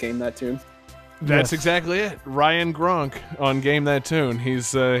Gronkowski of Game That Tune? That's exactly it. Ryan Gronk on Game That Tune.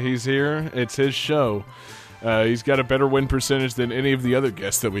 He's here. It's his show. He's got a better win percentage than any of the other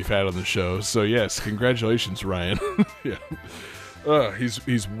guests that we've had on the show. So yes, congratulations, Ryan. Yeah.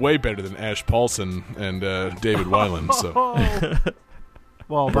 He's way better than Ash Paulson and David Weiland. So.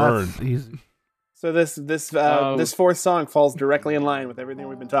 Well, burn. That's easy. So this fourth song falls directly in line with everything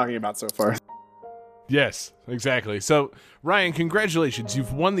we've been talking about so far. Yes, exactly. So, Ryan, congratulations.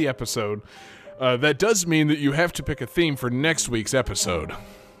 You've won the episode. That does mean that you have to pick a theme for next week's episode.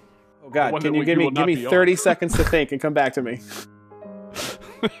 Oh God! One Can that you give will me not be on. 30 seconds to think and come back to me?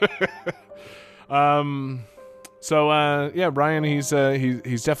 Ryan, he's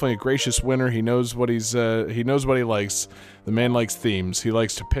definitely a gracious winner. He knows what he likes. The man likes themes. He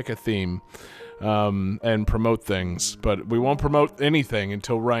likes to pick a theme, and promote things. But we won't promote anything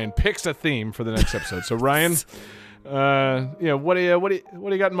until Ryan picks a theme for the next episode. So Ryan, what do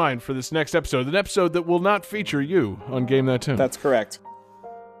you got in mind for this next episode? An episode that will not feature you on Game That Tune. That's correct.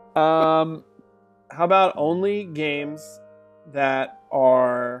 How about only games that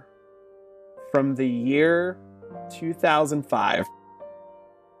are from the year 2005?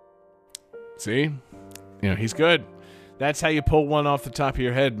 See? He's good. That's how you pull one off the top of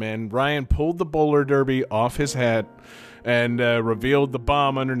your head, man. Ryan pulled the bowler derby off his hat and revealed the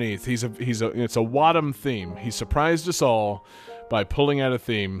bomb underneath. It's a Wadham theme. He surprised us all by pulling out a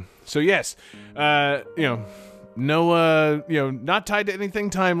theme. So yes, not tied to anything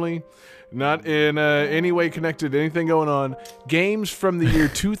timely, not in any way connected to anything going on. Games from the year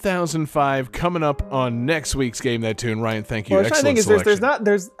 2005 coming up on next week's Game That Tune. Ryan, thank you. Well, Excellent I think is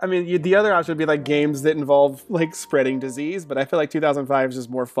selection. the other option would be like games that involve like spreading disease, but I feel like 2005 is just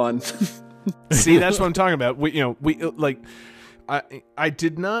more fun. See, that's what I'm talking about. I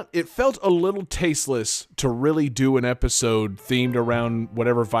did not. It felt a little tasteless to really do an episode themed around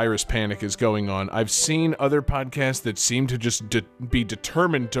whatever virus panic is going on. I've seen other podcasts that seem to just be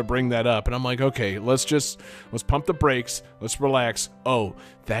determined to bring that up, and I'm like, okay, let's pump the brakes, let's relax. Oh,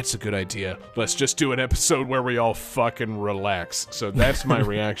 that's a good idea. Let's just do an episode where we all fucking relax. So that's my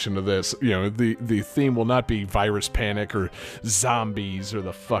reaction to this. The theme will not be virus panic or zombies or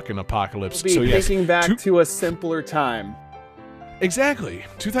the fucking apocalypse. We'll be thinking back to a simpler time. Exactly.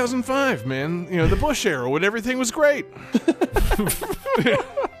 2005, man. The Bush era when everything was great.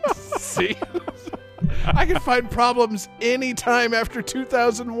 See? I can find problems anytime after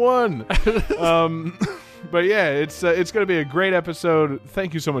 2001. But yeah, it's going to be a great episode.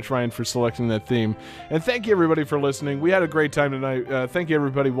 Thank you so much, Ryan, for selecting that theme. And thank you, everybody, for listening. We had a great time tonight. Thank you,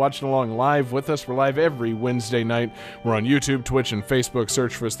 everybody, watching along live with us. We're live every Wednesday night. We're on YouTube, Twitch, and Facebook.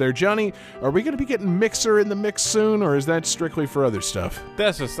 Search for us there. Johnny, are we going to be getting Mixer in the mix soon, or is that strictly for other stuff?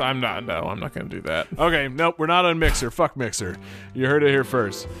 I'm not going to do that. Okay, nope, we're not on Mixer. Fuck Mixer. You heard it here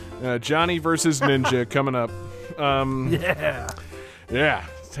first. Johnny versus Ninja coming up. Yeah,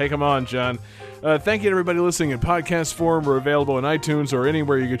 take him on, John. Thank you to everybody listening in podcast form. We're available on iTunes or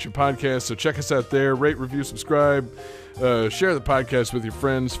anywhere you get your podcasts, so check us out there. Rate, review, subscribe. Share the podcast with your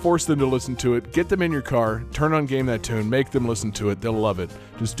friends. Force them to listen to it. Get them in your car. Turn on Game That Tune. Make them listen to it. They'll love it.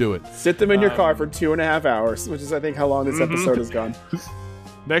 Just do it. Sit them in your car for 2.5 hours, which is, I think, how long this episode has gone.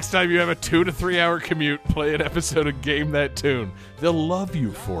 Next time you have a 2 to 3 hour commute, play an episode of Game That Tune. They'll love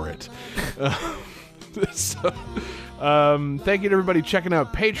you for it. Thank you to everybody checking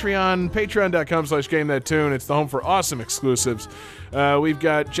out Patreon, patreon.com/GameThatTune. It's the home for awesome exclusives. We've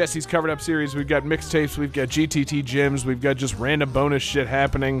got Jesse's Covered Up series, we've got mixtapes, we've got GTT gems, we've got just random bonus shit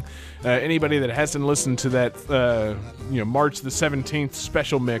happening. Anybody that hasn't listened to that March the 17th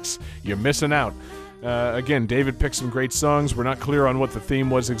special mix, you're missing out. Again, David picked some great songs. We're not clear on what the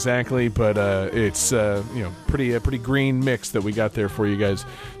theme was exactly, but it's pretty green mix that we got there for you guys.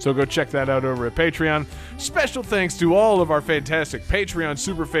 So go check that out over at Patreon. Special thanks to all of our fantastic Patreon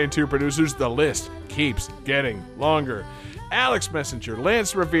superfan tier producers. The list keeps getting longer. Alex Messenger,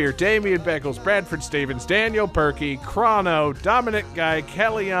 Lance Revere, Damian Beckles, Bradford Stevens, Daniel Perky, Chrono, Dominic Guy,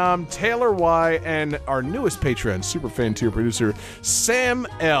 Kellyam, Taylor Y, and our newest Patreon superfan tier producer, Sam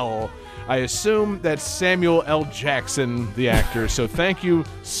L. I assume that's Samuel L. Jackson, the actor. So thank you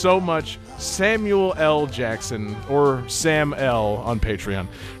so much, Samuel L. Jackson, or Sam L. on Patreon,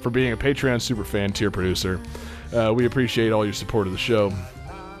 for being a Patreon superfan tier producer. We appreciate all your support of the show.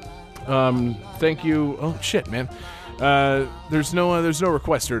 Thank you. Oh shit, man. There's no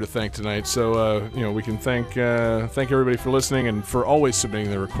requester to thank tonight, so we can thank everybody for listening and for always submitting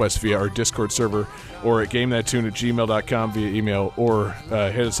their requests via our Discord server or at gamethattune@gmail.com via email, or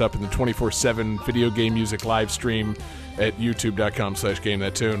hit us up in the 24/7 video game music live stream at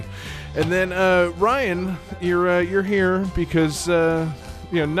youtube.com/gamethattune. And then Ryan, you're here because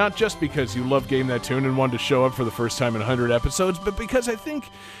not just because you love Game That Tune and wanted to show up for the first time in 100 episodes, but because I think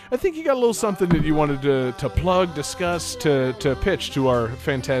you got a little something that you wanted to plug, discuss, to pitch to our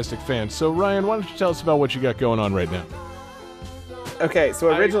fantastic fans. So Ryan, why don't you tell us about what you got going on right now? Okay, so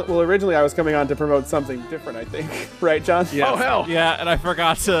originally I was coming on to promote something different, I think. Right, John? Yes. Oh, hell. Yeah, and I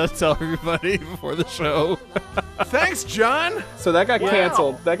forgot to tell everybody before the show. Thanks, John. So that got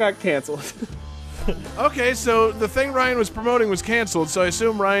canceled. Okay, so the thing Ryan was promoting was canceled, so I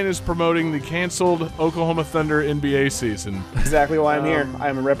assume Ryan is promoting the canceled Oklahoma Thunder NBA season. Exactly why I'm here.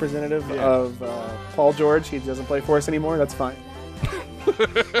 I'm a representative of Paul George. He doesn't play for us anymore. That's fine.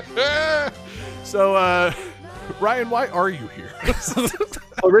 So, Ryan, why are you here?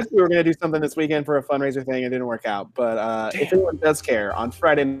 Well, originally we were going to do something this weekend for a fundraiser thing. It didn't work out. But if anyone does care, on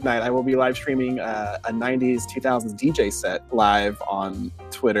Friday night I will be live streaming a 90s, 2000s DJ set live on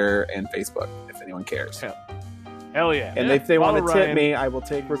Twitter and Facebook, if anyone cares. Hell yeah. And if they want to Follow tip Ryan. me, I will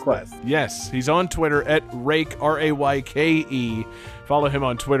take requests. Yes, he's on Twitter at Rake, R-A-Y-K-E. Follow him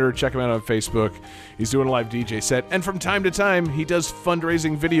on Twitter. Check him out on Facebook. He's doing a live DJ set. And from time to time, he does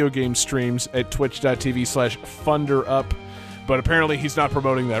fundraising video game streams at twitch.tv/funderup. But apparently he's not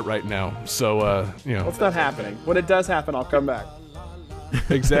promoting that right now. So, Well, it's not happening. When it does happen, I'll come back.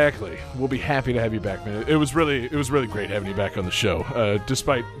 Exactly. We'll be happy to have you back, man. It was really great having you back on the show.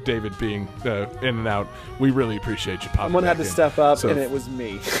 Despite David being in and out, we really appreciate you popping Someone had back to in. step up, So- and it was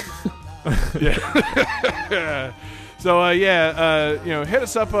me. Yeah. So hit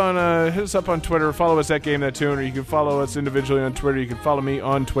us up on Twitter. Follow us at Game That Tune, or you can follow us individually on Twitter. You can follow me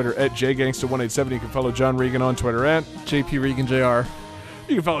on Twitter at JGangsta187. You can follow John Regan on Twitter at JP Regan Jr.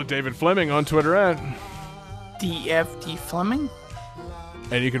 You can follow David Fleming on Twitter at, DFD Fleming?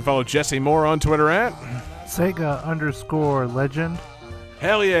 and you can follow Jesse Moore on Twitter at. Sega_legend.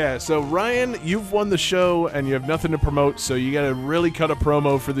 Hell yeah. So, Ryan, you've won the show and you have nothing to promote, so you got to really cut a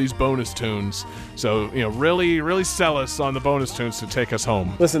promo for these bonus tunes. So, really sell us on the bonus tunes to take us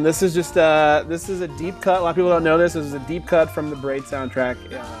home. Listen, this is just this is a deep cut. A lot of people don't know this. This is a deep cut from the Braid soundtrack.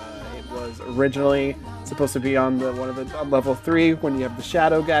 It was originally supposed to be on on level 3 when you have the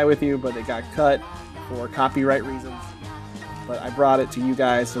Shadow guy with you, but it got cut for copyright reasons. But I brought it to you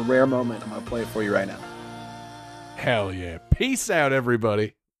guys. It's a rare moment. I'm going to play it for you right now. Hell yeah. Peace out,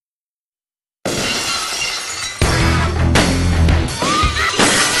 everybody.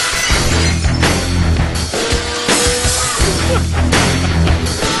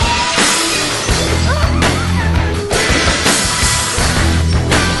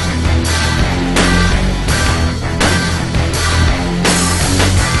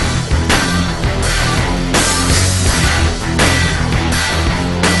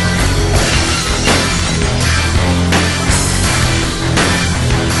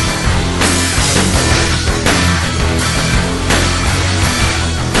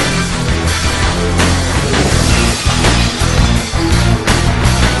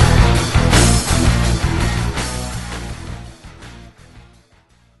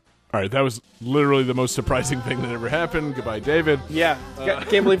 All right, that was literally the most surprising thing that ever happened. Goodbye, David. Yeah,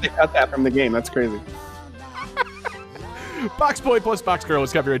 can't believe they cut that from the game. That's crazy. Box Boy plus Box Girl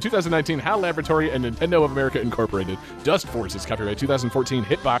is copyright 2019 HAL Laboratory and Nintendo of America Incorporated. Dust Force is copyright 2014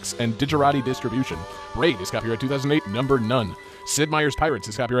 Hitbox and Digerati Distribution. Raid is copyright 2008 Number None. Sid Meier's Pirates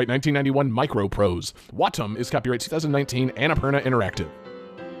is copyright 1991 Microprose. Watum is copyright 2019 Annapurna Interactive.